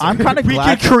 probably the answer. I'm kind of We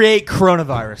glad. could create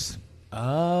coronavirus.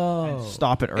 Oh.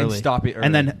 Stop it early. stop it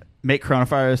And early. then make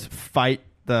coronavirus fight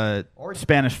the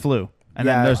Spanish flu. And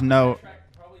Yeah. then there's no.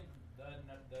 Probably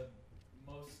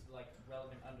the most like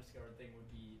relevant undiscovered thing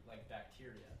would be like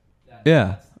bacteria.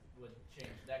 That's what change.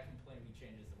 That completely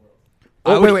changes the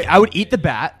world. wait. I would eat the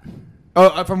bat.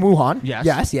 Oh, from Wuhan. Yes.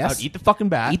 Yes. I would eat the fucking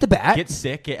bat. Eat the bat. Get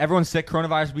sick. Get everyone sick.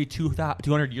 Coronavirus would be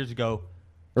 200 years ago.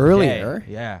 Earlier.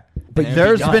 Yeah. But And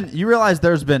There's it'd be been. You realize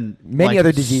there's been Many like,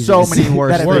 other diseases So many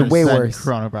worse. that have been way than worse.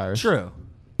 Coronavirus. true.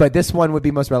 But this one would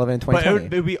be most relevant in But 2020.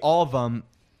 it would be all of them.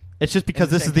 It's just because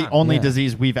the this same is the time. only Yeah.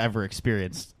 disease we've ever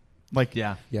experienced. Like,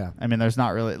 Yeah. yeah. I mean, there's not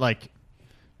really like.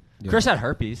 Yeah. Chris had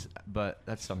herpes, but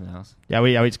that's something else. Yeah,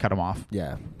 we just cut him off.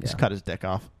 Yeah. Just yeah. cut his dick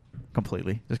off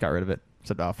completely. Just got rid of it.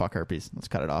 Said, "Oh, fuck herpes. Let's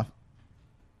cut it off."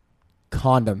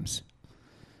 Condoms.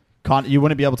 You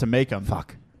wouldn't be able to make them.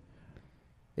 Fuck.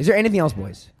 Is there anything else,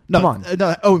 boys? No, Come on.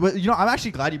 no. Oh, but, I'm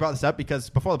actually glad you brought this up because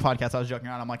before the podcast, I was joking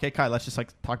around. I'm like, "Hey, Kai, let's just like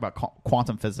talk about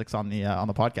quantum physics on the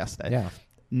podcast today." Yeah.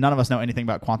 None of us know anything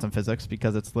about quantum physics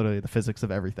because it's literally the physics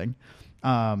of everything.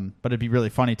 But it'd be really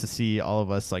funny to see all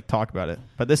of us like talk about it.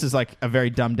 But this is like a very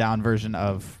dumbed down version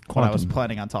of what I was Quantum.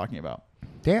 planning on talking about.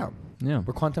 Damn. Yeah.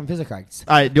 We're quantum physics.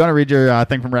 All right, do you want to read your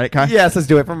thing from Reddit, Kai? Yes, let's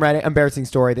do it. From Reddit, embarrassing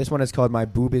story. This one is called "My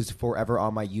Boob is Forever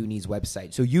on My Uni's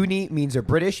Website." So uni means they're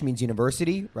British, means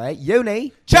university, right?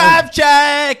 Uni. Chav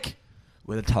check.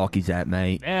 Where the talkies at,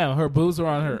 mate? Damn, her boobs are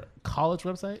on her college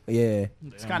website. Yeah.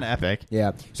 It's kind of epic.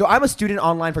 Yeah. So I'm a student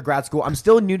online for grad school. I'm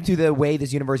still new to the way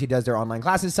this university does their online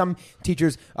classes. Some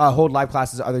teachers hold live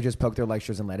classes. Others just poke their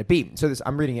lectures and let it be. So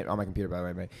I'm reading it on my computer, by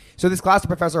the way. So this class, the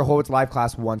professor holds live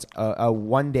class once,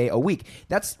 one day a week.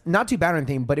 That's not too bad or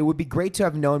anything, but it would be great to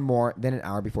have known more than an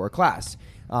hour before a class.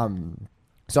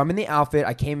 So I'm in the outfit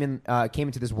I came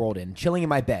into this world in, chilling in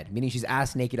my bed, meaning she's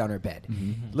ass naked on her bed,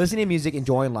 listening to music,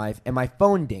 enjoying life, and my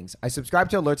phone dings. I subscribe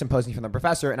to alerts and postings from the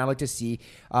professor, and I look to see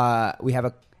we have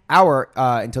a hour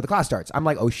until the class starts. I'm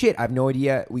like, oh shit, I have no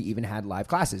idea we even had live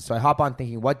classes. So I hop on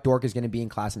thinking, what dork is going to be in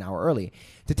class an hour early?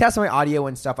 To test my audio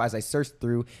and stuff as I search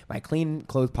through my clean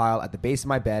clothes pile at the base of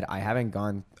my bed, I haven't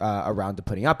gone around to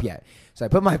putting up yet. So I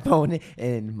put my phone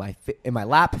in my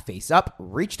lap, face up,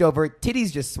 reached over,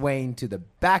 titties just swaying to the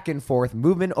back and forth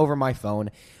movement over my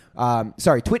phone.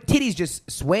 Titties just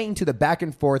swaying to the back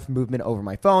and forth movement over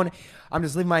my phone. I'm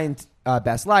just living my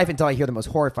best life until I hear the most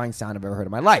horrifying sound I've ever heard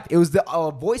in my life. It was the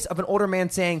voice of an older man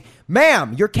saying,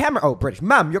 "Ma'am, your camera." Oh, British.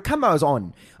 "Ma'am, your camera is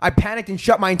on." I panicked and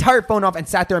shut my entire phone off and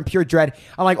sat there in pure dread.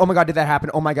 I'm like, oh my God, did that happen?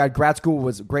 Oh my God, grad school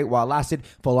was great while it lasted.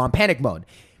 Full on panic mode.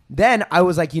 Then I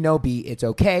was like, B, it's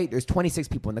okay. There's 26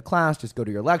 people in the class. Just go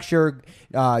to your lecture.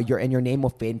 Your name will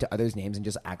fade into others' names and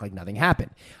just act like nothing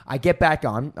happened. I get back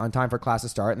on time for class to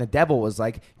start, and the devil was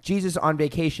like, "Jesus on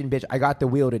vacation, bitch. I got the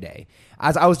wheel today."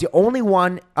 As I was the only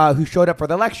one who showed up for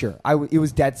the lecture, it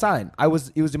was dead silent.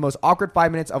 It was the most awkward 5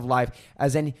 minutes of life.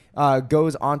 As then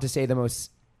goes on to say the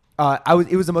most.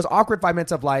 It was the most awkward 5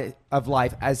 minutes of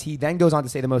life. As he then goes on to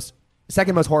say the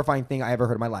second most horrifying thing I ever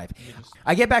heard in my life.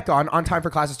 I get back on time for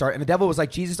class to start, and the devil was like,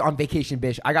 "Jesus on vacation,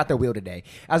 bitch. I got the wheel today."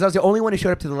 As I was the only one who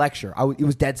showed up to the lecture, it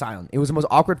was dead silent. It was the most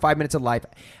awkward 5 minutes of life,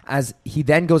 as he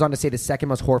then goes on to say the second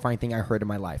most horrifying thing I heard in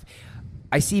my life.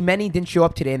 I see many didn't show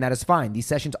up today, and that is fine. These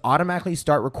sessions automatically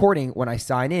start recording when I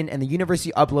sign in, and the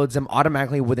university uploads them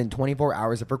automatically within 24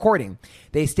 hours of recording.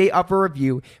 They stay up for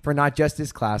review for not just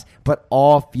this class, but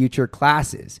all future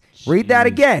classes. Read that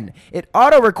again. It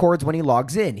auto-records when he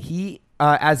logs in. He,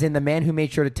 as in the man who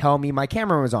made sure to tell me my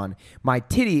camera was on. My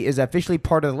titty is officially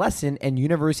part of the lesson and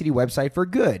university website for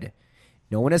good.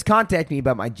 No one has contacted me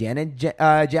about my Janet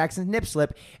Jackson's nip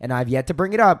slip, and I've yet to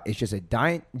bring it up. It's just a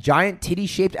giant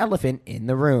titty-shaped elephant in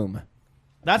the room.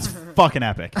 That's fucking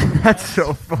epic. That's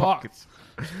so fucked.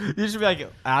 You should be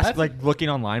like looking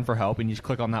online for help, and you just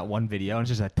click on that one video, and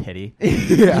it's just a titty.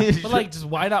 Yeah. But like, just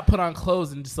why not put on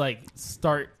clothes and just like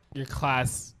start your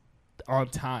class on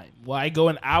time? Why go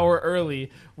an hour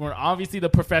early when obviously the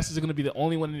professors are going to be the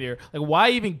only one in there? Like, why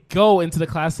even go into the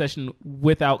class session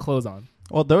without clothes on?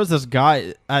 Well, there was this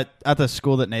guy at the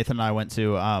school that Nathan and I went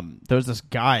to. There was this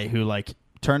guy who like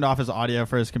turned off his audio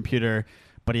for his computer,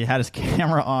 but he had his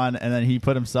camera on, and then he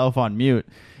put himself on mute.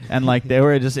 And like they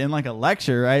were just in like a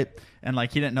lecture, right? And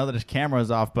like he didn't know that his camera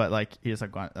was off, but like he was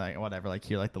like whatever, like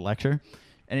he liked the lecture.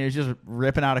 And he was just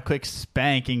ripping out a quick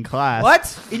spank in class.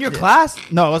 What? In your class?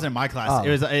 No, it wasn't in my class. Oh. It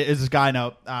was this guy.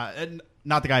 No,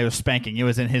 not the guy who was spanking. It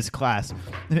was in his class.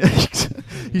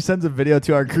 He sends a video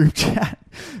to our group chat,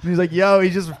 and he's like, "Yo,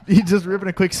 he's just ripping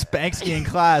a quick spanksky in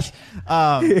class."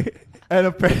 And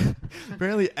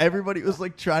apparently, everybody was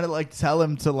like trying to like tell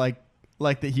him to like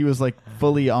that he was like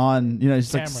fully on.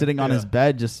 Just like Camera. sitting on his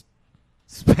bed, just.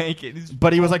 Spanking.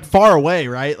 But he was like far away,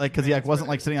 right? Like because he like wasn't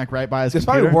like sitting like right by his It's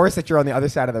computer. probably worse that you're on the other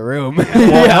side of the room.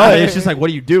 Well, no, it's just like, what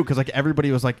do you do? Because like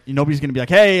everybody was like, nobody's gonna be like,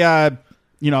 hey, Yeah.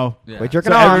 Quit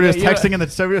jerking So off. everybody was texting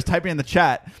everybody was typing in the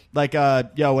chat, like,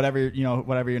 yo, whatever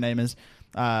your name is,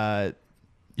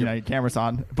 your camera's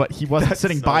on, but he wasn't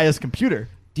sitting by his computer.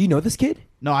 Do you know this kid?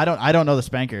 No, I don't know the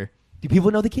spanker. Do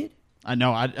people know the kid? I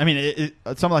know. I mean,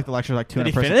 some of like the lectures like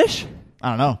 200. Did he finish?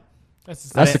 I don't know. That's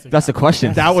the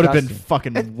question. That would have been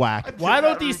disgusting. fucking whack. Why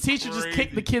don't these teachers just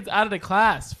kick the kids out of the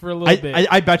class for a little bit?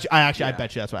 I bet you. I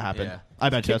bet you that's what happened. Yeah. I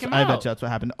bet you. Kick him I bet out. you that's what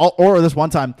happened. Or this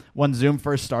one time when Zoom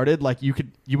first started, like we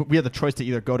had the choice to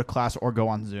either go to class or go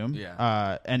on Zoom.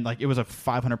 Yeah. And like it was a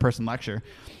 500 person lecture,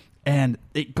 and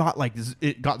it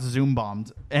got Zoom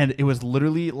bombed, and it was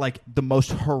literally like the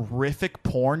most horrific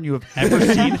porn you have ever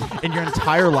seen in your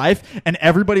entire life, and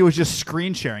everybody was just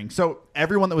screen sharing. So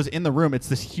everyone that was in the room, it's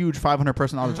this huge 500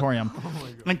 person auditorium,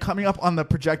 and coming up on the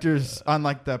projectors on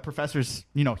like the professor's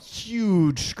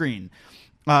huge screen.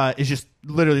 Is just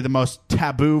literally the most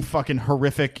taboo, fucking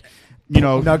horrific,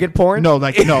 Nugget porn? No,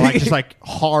 like just like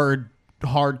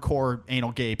hardcore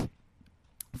anal gape,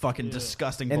 fucking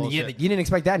disgusting And bullshit. you didn't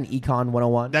expect that in Econ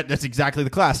 101? That's exactly the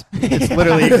class. It's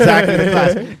literally exactly the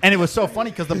class. And it was so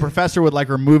funny because the professor would like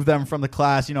remove them from the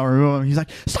class, remove them. He's like,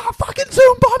 "Stop fucking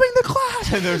Zoom bombing the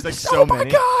class." And there's like Oh my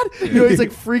God. He's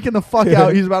like freaking the fuck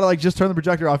out. He's about to like just turn the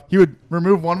projector off. He would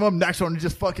remove one of them, next one would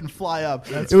just fucking fly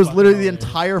up. It was literally the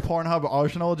entire Pornhub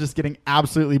arsenal just getting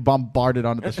absolutely bombarded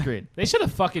onto the screen. They should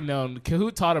have fucking known.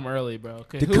 Kahoot taught him early, bro.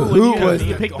 Kahoot was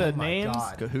you the- pick oh the my names.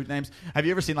 God. Kahoot names. Have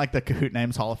you ever seen like the Kahoot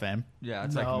Names Hall of Fame? Yeah,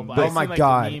 it's No, like but Oh I've my seen, like,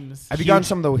 God! the memes. Have you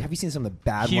seen some of the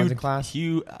bad ones in class?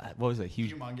 What was it?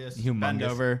 Humongous. Humongous. Bend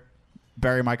over.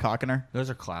 Bury my cockiner. Those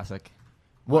are classic.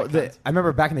 Well, I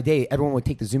remember back in the day, everyone would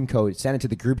take the Zoom code, send it to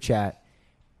the group chat.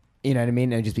 You know what I mean?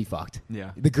 And it'd just be fucked.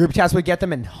 Yeah. The group chats would get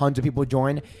them, and hundreds of people would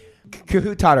join.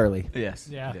 Kahoot taught early. Yes.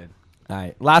 Yeah. Did. All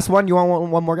right. Last one. You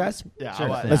want one more, guys? Yeah, Sure.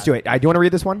 Let's do it. Do you want to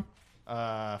read this one? Fuck.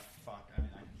 I mean,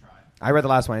 I can try. I read the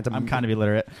last one. I'm kind of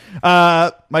illiterate.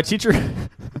 My teacher.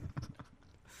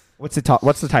 What's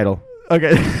the title?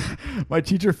 Okay. My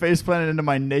teacher face planted into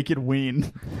my naked ween.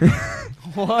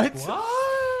 What?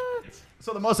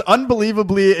 So the most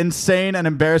unbelievably insane and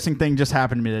embarrassing thing just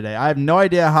happened to me today. I have no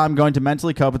idea how I'm going to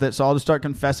mentally cope with it, so I'll just start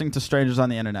confessing to strangers on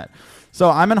the internet. So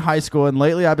I'm in high school, and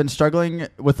lately I've been struggling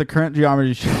with the current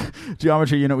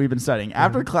geometry unit we've been studying.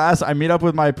 After class, I meet up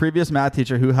with my previous math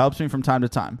teacher, who helps me from time to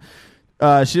time.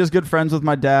 She is good friends with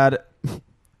my dad.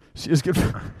 She is good.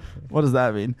 What does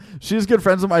that mean? She is good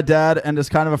friends with my dad and is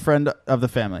kind of a friend of the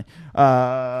family. We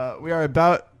are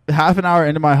about half an hour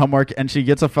into my homework, and she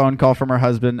gets a phone call from her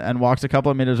husband and walks a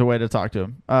couple of meters away to talk to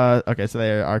him. Okay, so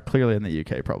they are clearly in the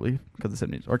UK, probably, because it's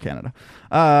in or Canada.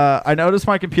 I noticed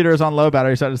my computer is on low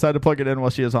battery, so I decided to plug it in while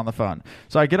she is on the phone.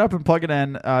 So I get up and plug it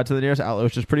in to the nearest outlet,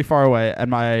 which is pretty far away, and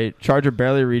my charger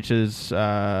barely reaches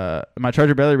it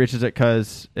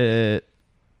because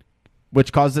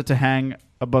which causes it to hang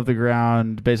above the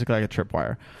ground, basically like a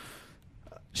tripwire.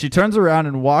 She turns around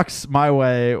and walks my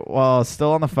way while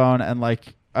still on the phone, and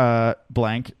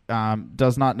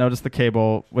does not notice the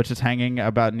cable, which is hanging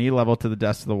about knee level to the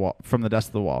desk of the wall, from the desk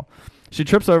to the wall. She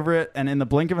trips over it, and in the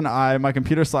blink of an eye, my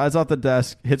computer slides off the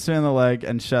desk, hits me in the leg,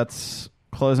 and shuts,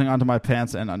 closing onto my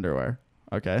pants and underwear.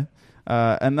 Okay.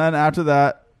 And then after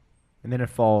that... And then it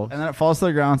falls. And then it falls to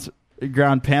the ground,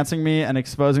 pantsing me and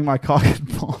exposing my cock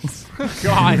and balls.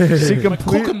 God, my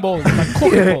cock and balls. My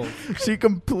cock and balls. She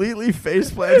completely face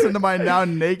plants into my now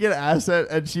naked asset,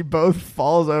 and she both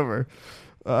falls over.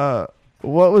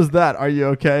 What was that? Are you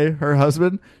okay? Her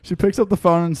husband. She picks up the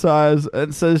phone and sighs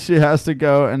and says she has to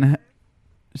go, and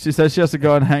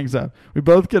hangs up. We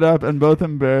both get up and both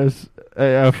embarrassed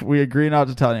AF. We agree not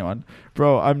to tell anyone.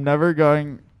 Bro, I'm never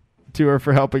going to her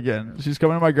for help again. She's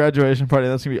coming to my graduation party.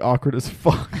 That's gonna be awkward as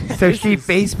fuck. So she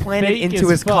face planted fake into as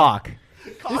his fuck. cock.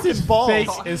 This is fake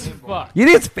as fuck. You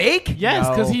think it's fake? Yes,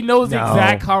 because he knows the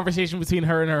exact conversation between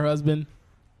her and her husband.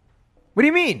 What do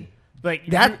you mean? Like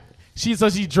That- she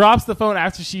drops the phone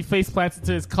after she face plants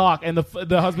into his cock, and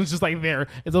the husband's just like there.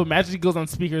 And so imagine he goes on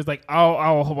speaker, is like,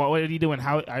 oh, what are you doing? You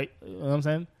know what I'm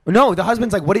saying? No, the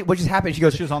husband's like, what just happened? She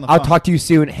goes, She was on the I'll phone. talk to you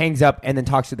soon, hangs up, and then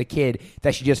talks to the kid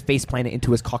that she just face planted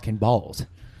into his cock and balls.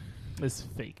 It's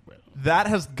fake, bro. That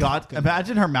has got...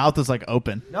 Imagine her mouth is like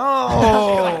open. No.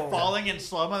 Like falling in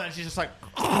slow-mo, and she's just like...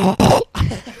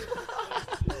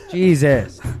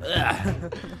 Jesus.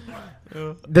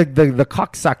 the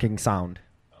cock sucking sound.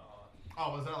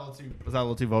 Oh, was that a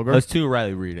little too vulgar? That's too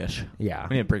Riley Reedish. Yeah.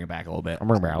 We need to bring it back a little bit. I'm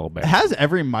bringing back a little bit. Has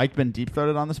every mic been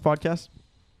deep-throated on this podcast?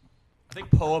 I think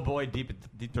Poa Boy deep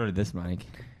throated this mic.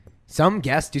 Some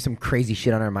guests do some crazy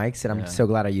shit on our mics, and I'm Yeah. so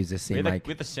glad I use this We same have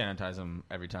mic. to sanitize them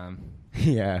every time.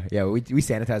 Yeah, we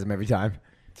sanitize them every time.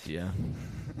 Yeah.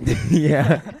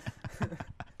 Yeah.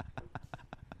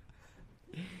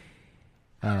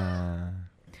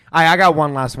 I got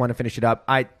one last one to finish it up.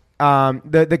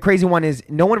 The crazy one is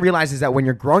no one realizes that when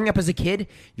you're growing up as a kid,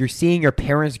 you're seeing your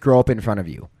parents grow up in front of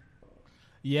you.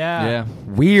 Yeah. Yeah.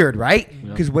 Weird, right?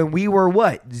 Yeah. Because when we were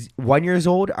 1 years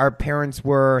old, our parents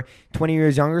were 20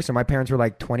 years younger. So my parents were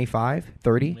like 25,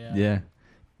 30. Yeah.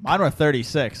 Mine were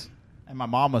 36, and my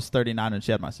mom was 39 when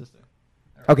she had my sister.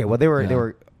 Okay, well they were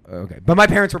Yeah. okay, but my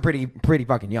parents were pretty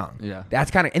fucking young. Yeah. That's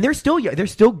kind of, and they're still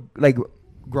like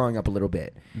growing up a little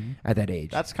bit at that age.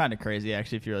 That's kind of crazy,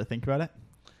 actually, if you really think about it.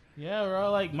 Yeah, we're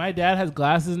all like, my dad has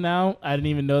glasses now. I didn't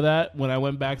even know that. When I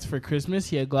went back for Christmas,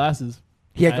 he had glasses.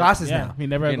 He had glasses now. He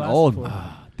never had Getting glasses old. before.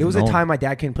 There was a No. time my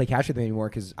dad couldn't play catch with me anymore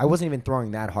because I wasn't even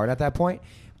throwing that hard at that point.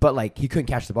 But like he couldn't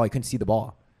catch the ball. He couldn't see the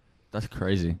ball. That's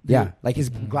crazy. Yeah, like his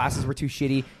glasses were too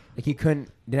shitty. Like he didn't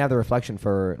have the reflection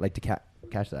for like to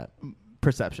catch that.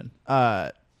 Perception.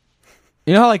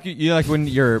 You know how like you like when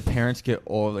your parents get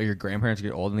old or your grandparents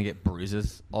get old and they get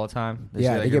bruises all the time?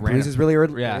 Yeah, like, they get random- bruises really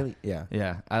early. Yeah. Really, yeah.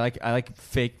 Yeah, I like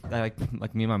fake. I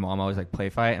like me and my mom always like play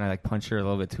fight, and I like punch her a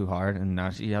little bit too hard, and now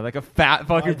she had like a fat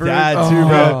fucking bruise. Dad too, Oh.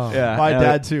 bro. Yeah, my yeah.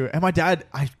 dad too. And my dad,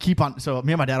 I keep on. So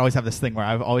me and my dad always have this thing where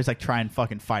I've always like try and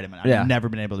fucking fight him, and I've Yeah. never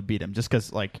been able to beat him just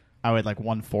because like I weighed like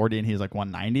 140 and he's like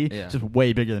 190, Yeah. just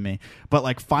way bigger than me. But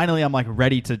like finally, I'm like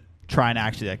ready to try and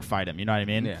actually like fight him. You know what I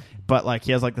mean? Yeah. But like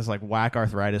he has like this like whack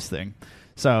arthritis thing,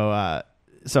 so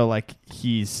like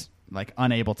he's like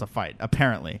unable to fight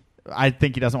apparently. I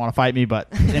think he doesn't want to fight me, but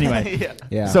anyway.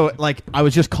 Yeah. So like I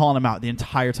was just calling him out the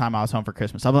entire time I was home for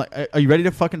Christmas. I'm like, "Are you ready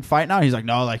to fucking fight now?" He's like,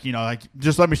 "No, like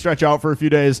just let me stretch out for a few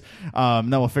days, then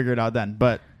we'll figure it out then."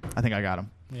 But I think I got him.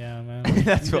 Yeah, man.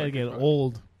 That's you gotta get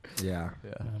old. Yeah.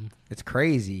 It's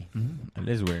crazy. It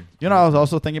is weird. You know what I was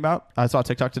also thinking about? I saw a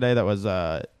TikTok today that was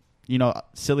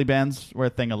silly bands were a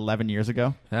thing 11 years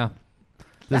ago. Yeah.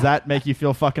 Does that make you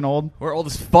feel fucking old? We're old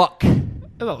as fuck.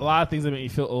 There's a lot of things that make you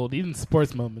feel old, even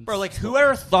sports moments. Bro, like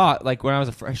whoever thought, like when I was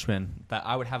a freshman, that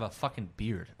I would have a fucking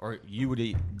beard, or you would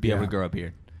be able to grow a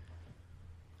beard.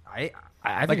 I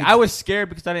I was scared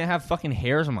because I didn't have fucking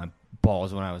hairs on my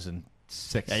balls when I was in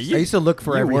sixth. I used to look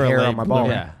for you every were hair late on my ball.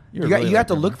 bloomer. Yeah. You have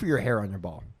to look for your hair on your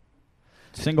ball.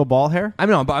 Single ball hair? I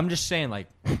know, but I'm just saying, like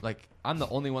I'm the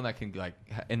only one that can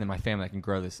in my family that can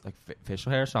grow this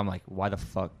facial hair. So I'm like, why the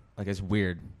fuck? Like it's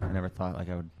weird. I never thought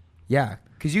I would. Yeah,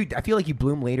 because I feel like you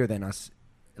bloom later than us.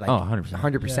 Like, 100%,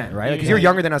 100%, right? Because Yeah. you're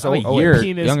younger than us. I'm a Oh, year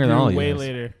penis younger than grew all you way guys.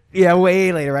 later. yeah,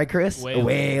 way later, right, Chris?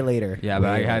 Way later. Yeah, but Way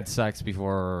I later. had sex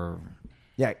before.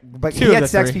 Yeah, but Two he of had the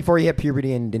sex three. before he hit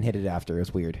puberty and didn't hit it after. It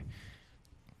was weird.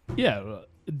 Yeah.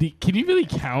 Can you really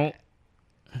count?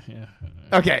 Yeah.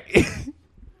 Okay.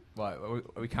 What?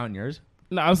 Are we counting yours?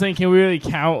 No, I'm saying, can we really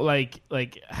count like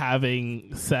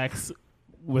having sex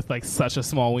with like such a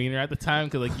small wiener at the time?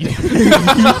 Because like you.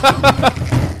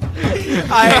 All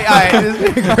right, this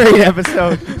has been a great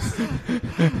episode.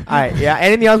 All right, yeah.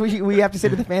 Anything else we have to say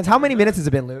to the fans? How many minutes has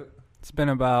it been, Luke? It's been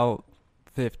about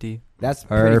 50. That's a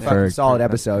pretty fucking Perfect. solid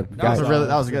episode. That was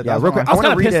Guys, good. Yeah, That was real one quick. of I I want was to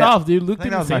kind of read pissed it. off, dude. Luke I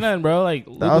think didn't that say was my nothing, bro. Like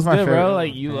Luke was my good, bro. favorite.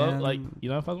 Like you love, Man. like you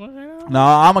know what I'm fucking right now. No,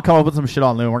 I'm gonna come up with some shit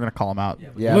on Lou. And we're gonna call him out.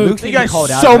 Yeah, Luke, Luke, thank you you called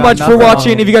out. so No, much for nothing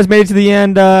watching. wrong. If you guys made it to the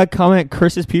end, comment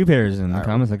Chris's pube hairs in the All right.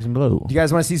 comment section below. Do you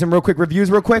guys want to see some real quick reviews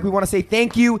real quick? We want to say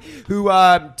thank you to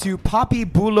Poppy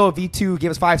Bulo V2 gave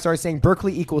us 5 stars saying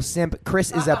Berkeley equals simp.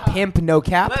 Chris is a pimp, no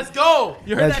cap. Let's go.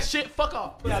 You heard That's- that shit? Fuck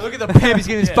off. Yeah, look at the pimp. He's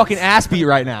getting his fucking ass beat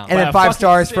right now. And then By a 5 fucking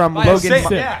stars simp. from By a Logan.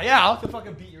 simp. yeah, I'll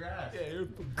fucking beat your ass.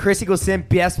 Chris equals simp,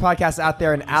 best podcast out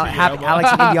there, and have elbow. Alex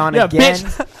and Indiana Yeah, again.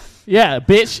 bitch. Yeah,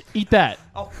 bitch. Eat that.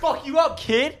 I'll fuck you up,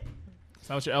 kid. That's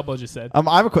not what your elbow just said. I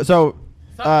have a so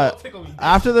Stop tickling me, bitch.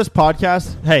 after this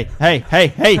podcast, hey, Oh my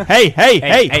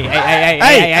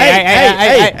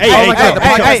God, the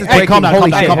podcast is breaking. calm down,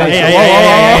 Holy calm shit. down, calm down. Hey, Hey, whoa, hey,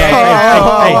 whoa, hey, whoa, hey,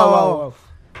 whoa, hey, whoa, whoa, whoa.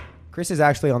 Chris is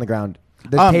actually on the ground.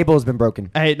 The table has been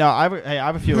broken. Hey, no, I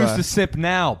have a few. Who's the sip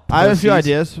now? I have a few pussies?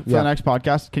 ideas for Yeah. the next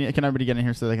podcast. Can everybody get in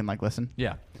here so they can like listen?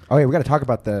 Yeah. Oh yeah, we got to talk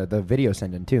about the video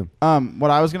send-in too. What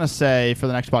I was gonna say for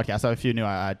the next podcast, I have a few new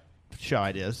show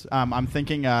ideas. I'm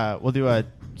thinking we'll do a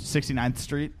 69th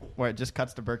Street where it just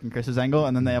cuts to Burke and Chris's angle,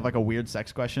 and then they have like a weird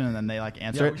sex question, and then they like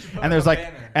answer Yeah, we it, should put and up there's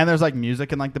a banner. like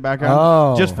music in like the background,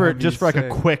 Oh. just for That'd be like a sick.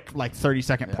 quick like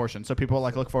 30-second portion, so people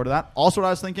like look forward to that. Also, what I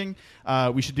was thinking,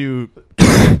 we should do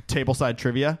tableside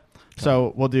trivia.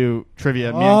 So we'll do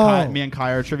trivia. Me and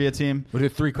Kai are a trivia team. We'll do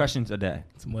 3 questions a day.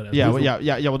 Whatever. Yeah,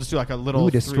 we'll just do like a little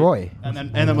Ooh, destroy. 3, and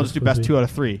then we'll just do best 2 out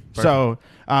of 3. So,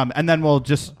 and then we'll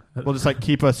just like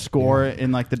keep a score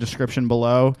in like the description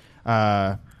below.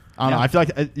 I don't know. I feel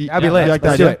like That'd be I lit. like that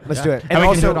Let's do idea. it. Let's do it. And we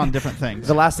can do also, it on different things.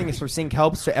 the last thing is for Sync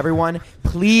Helps. So everyone,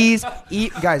 please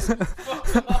eat, guys.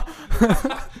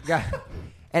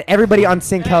 And everybody on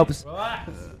Sync Helps.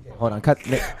 Relax. Hold on, cut.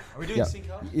 Are we doing Yeah. sync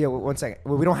up? Yeah, 1 second.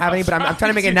 Well, we don't have any, but I'm trying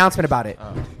to make an announcement about it.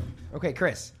 Okay,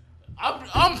 Chris.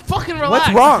 I'm fucking relaxed.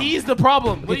 What's wrong? He's the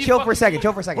problem. Okay, chill for a second.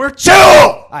 Chill for a second. We're chill.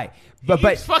 All right, but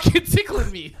He's fucking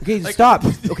tickling me. okay, stop.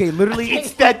 Okay, literally.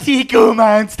 It's the Tico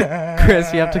monster.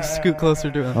 Chris, you have to scoot closer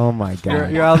to him. Oh my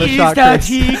god. You're out of the shot, Chris.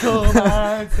 Tico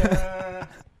monster.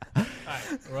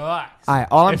 Relax. All right,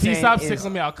 all I'm If he saying stops is,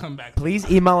 tickling me, I'll come back. please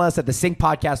email us at the Sync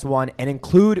Podcast 1 and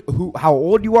include how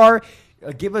old you are.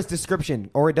 Give us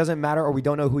description, or it doesn't matter, or we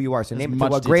don't know who you are. So name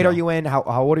much what grade detail. are you in, how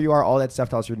old are you are, all that stuff.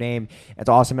 Tell us your name. It's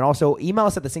awesome. And also email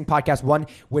us at the Sync Podcast 1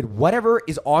 with whatever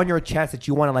is on your chest that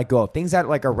you want to let go of. Things that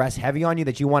like are rest heavy on you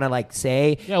that you want to like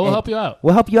say. Yeah, we'll And help you out.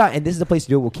 We'll help you out, and this is the place to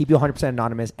do it. We'll keep you 100%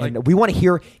 anonymous, and we want to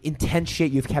hear intense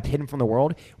shit you've kept hidden from the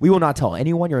world. We will not tell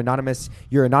anyone. You're anonymous.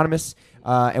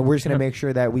 And we're just gonna make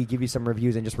sure that we give you some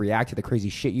reviews and just react to the crazy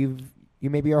shit you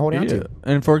maybe are holding on to.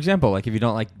 And for example, like if you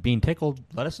don't like being tickled,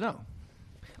 let us know.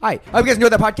 All right. I hope you guys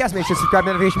enjoyed that podcast. Make sure to subscribe to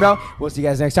the notification bell. We'll see you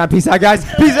guys next time. Peace out, guys.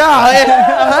 Peace out.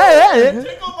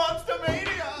 Tico monster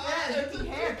mania.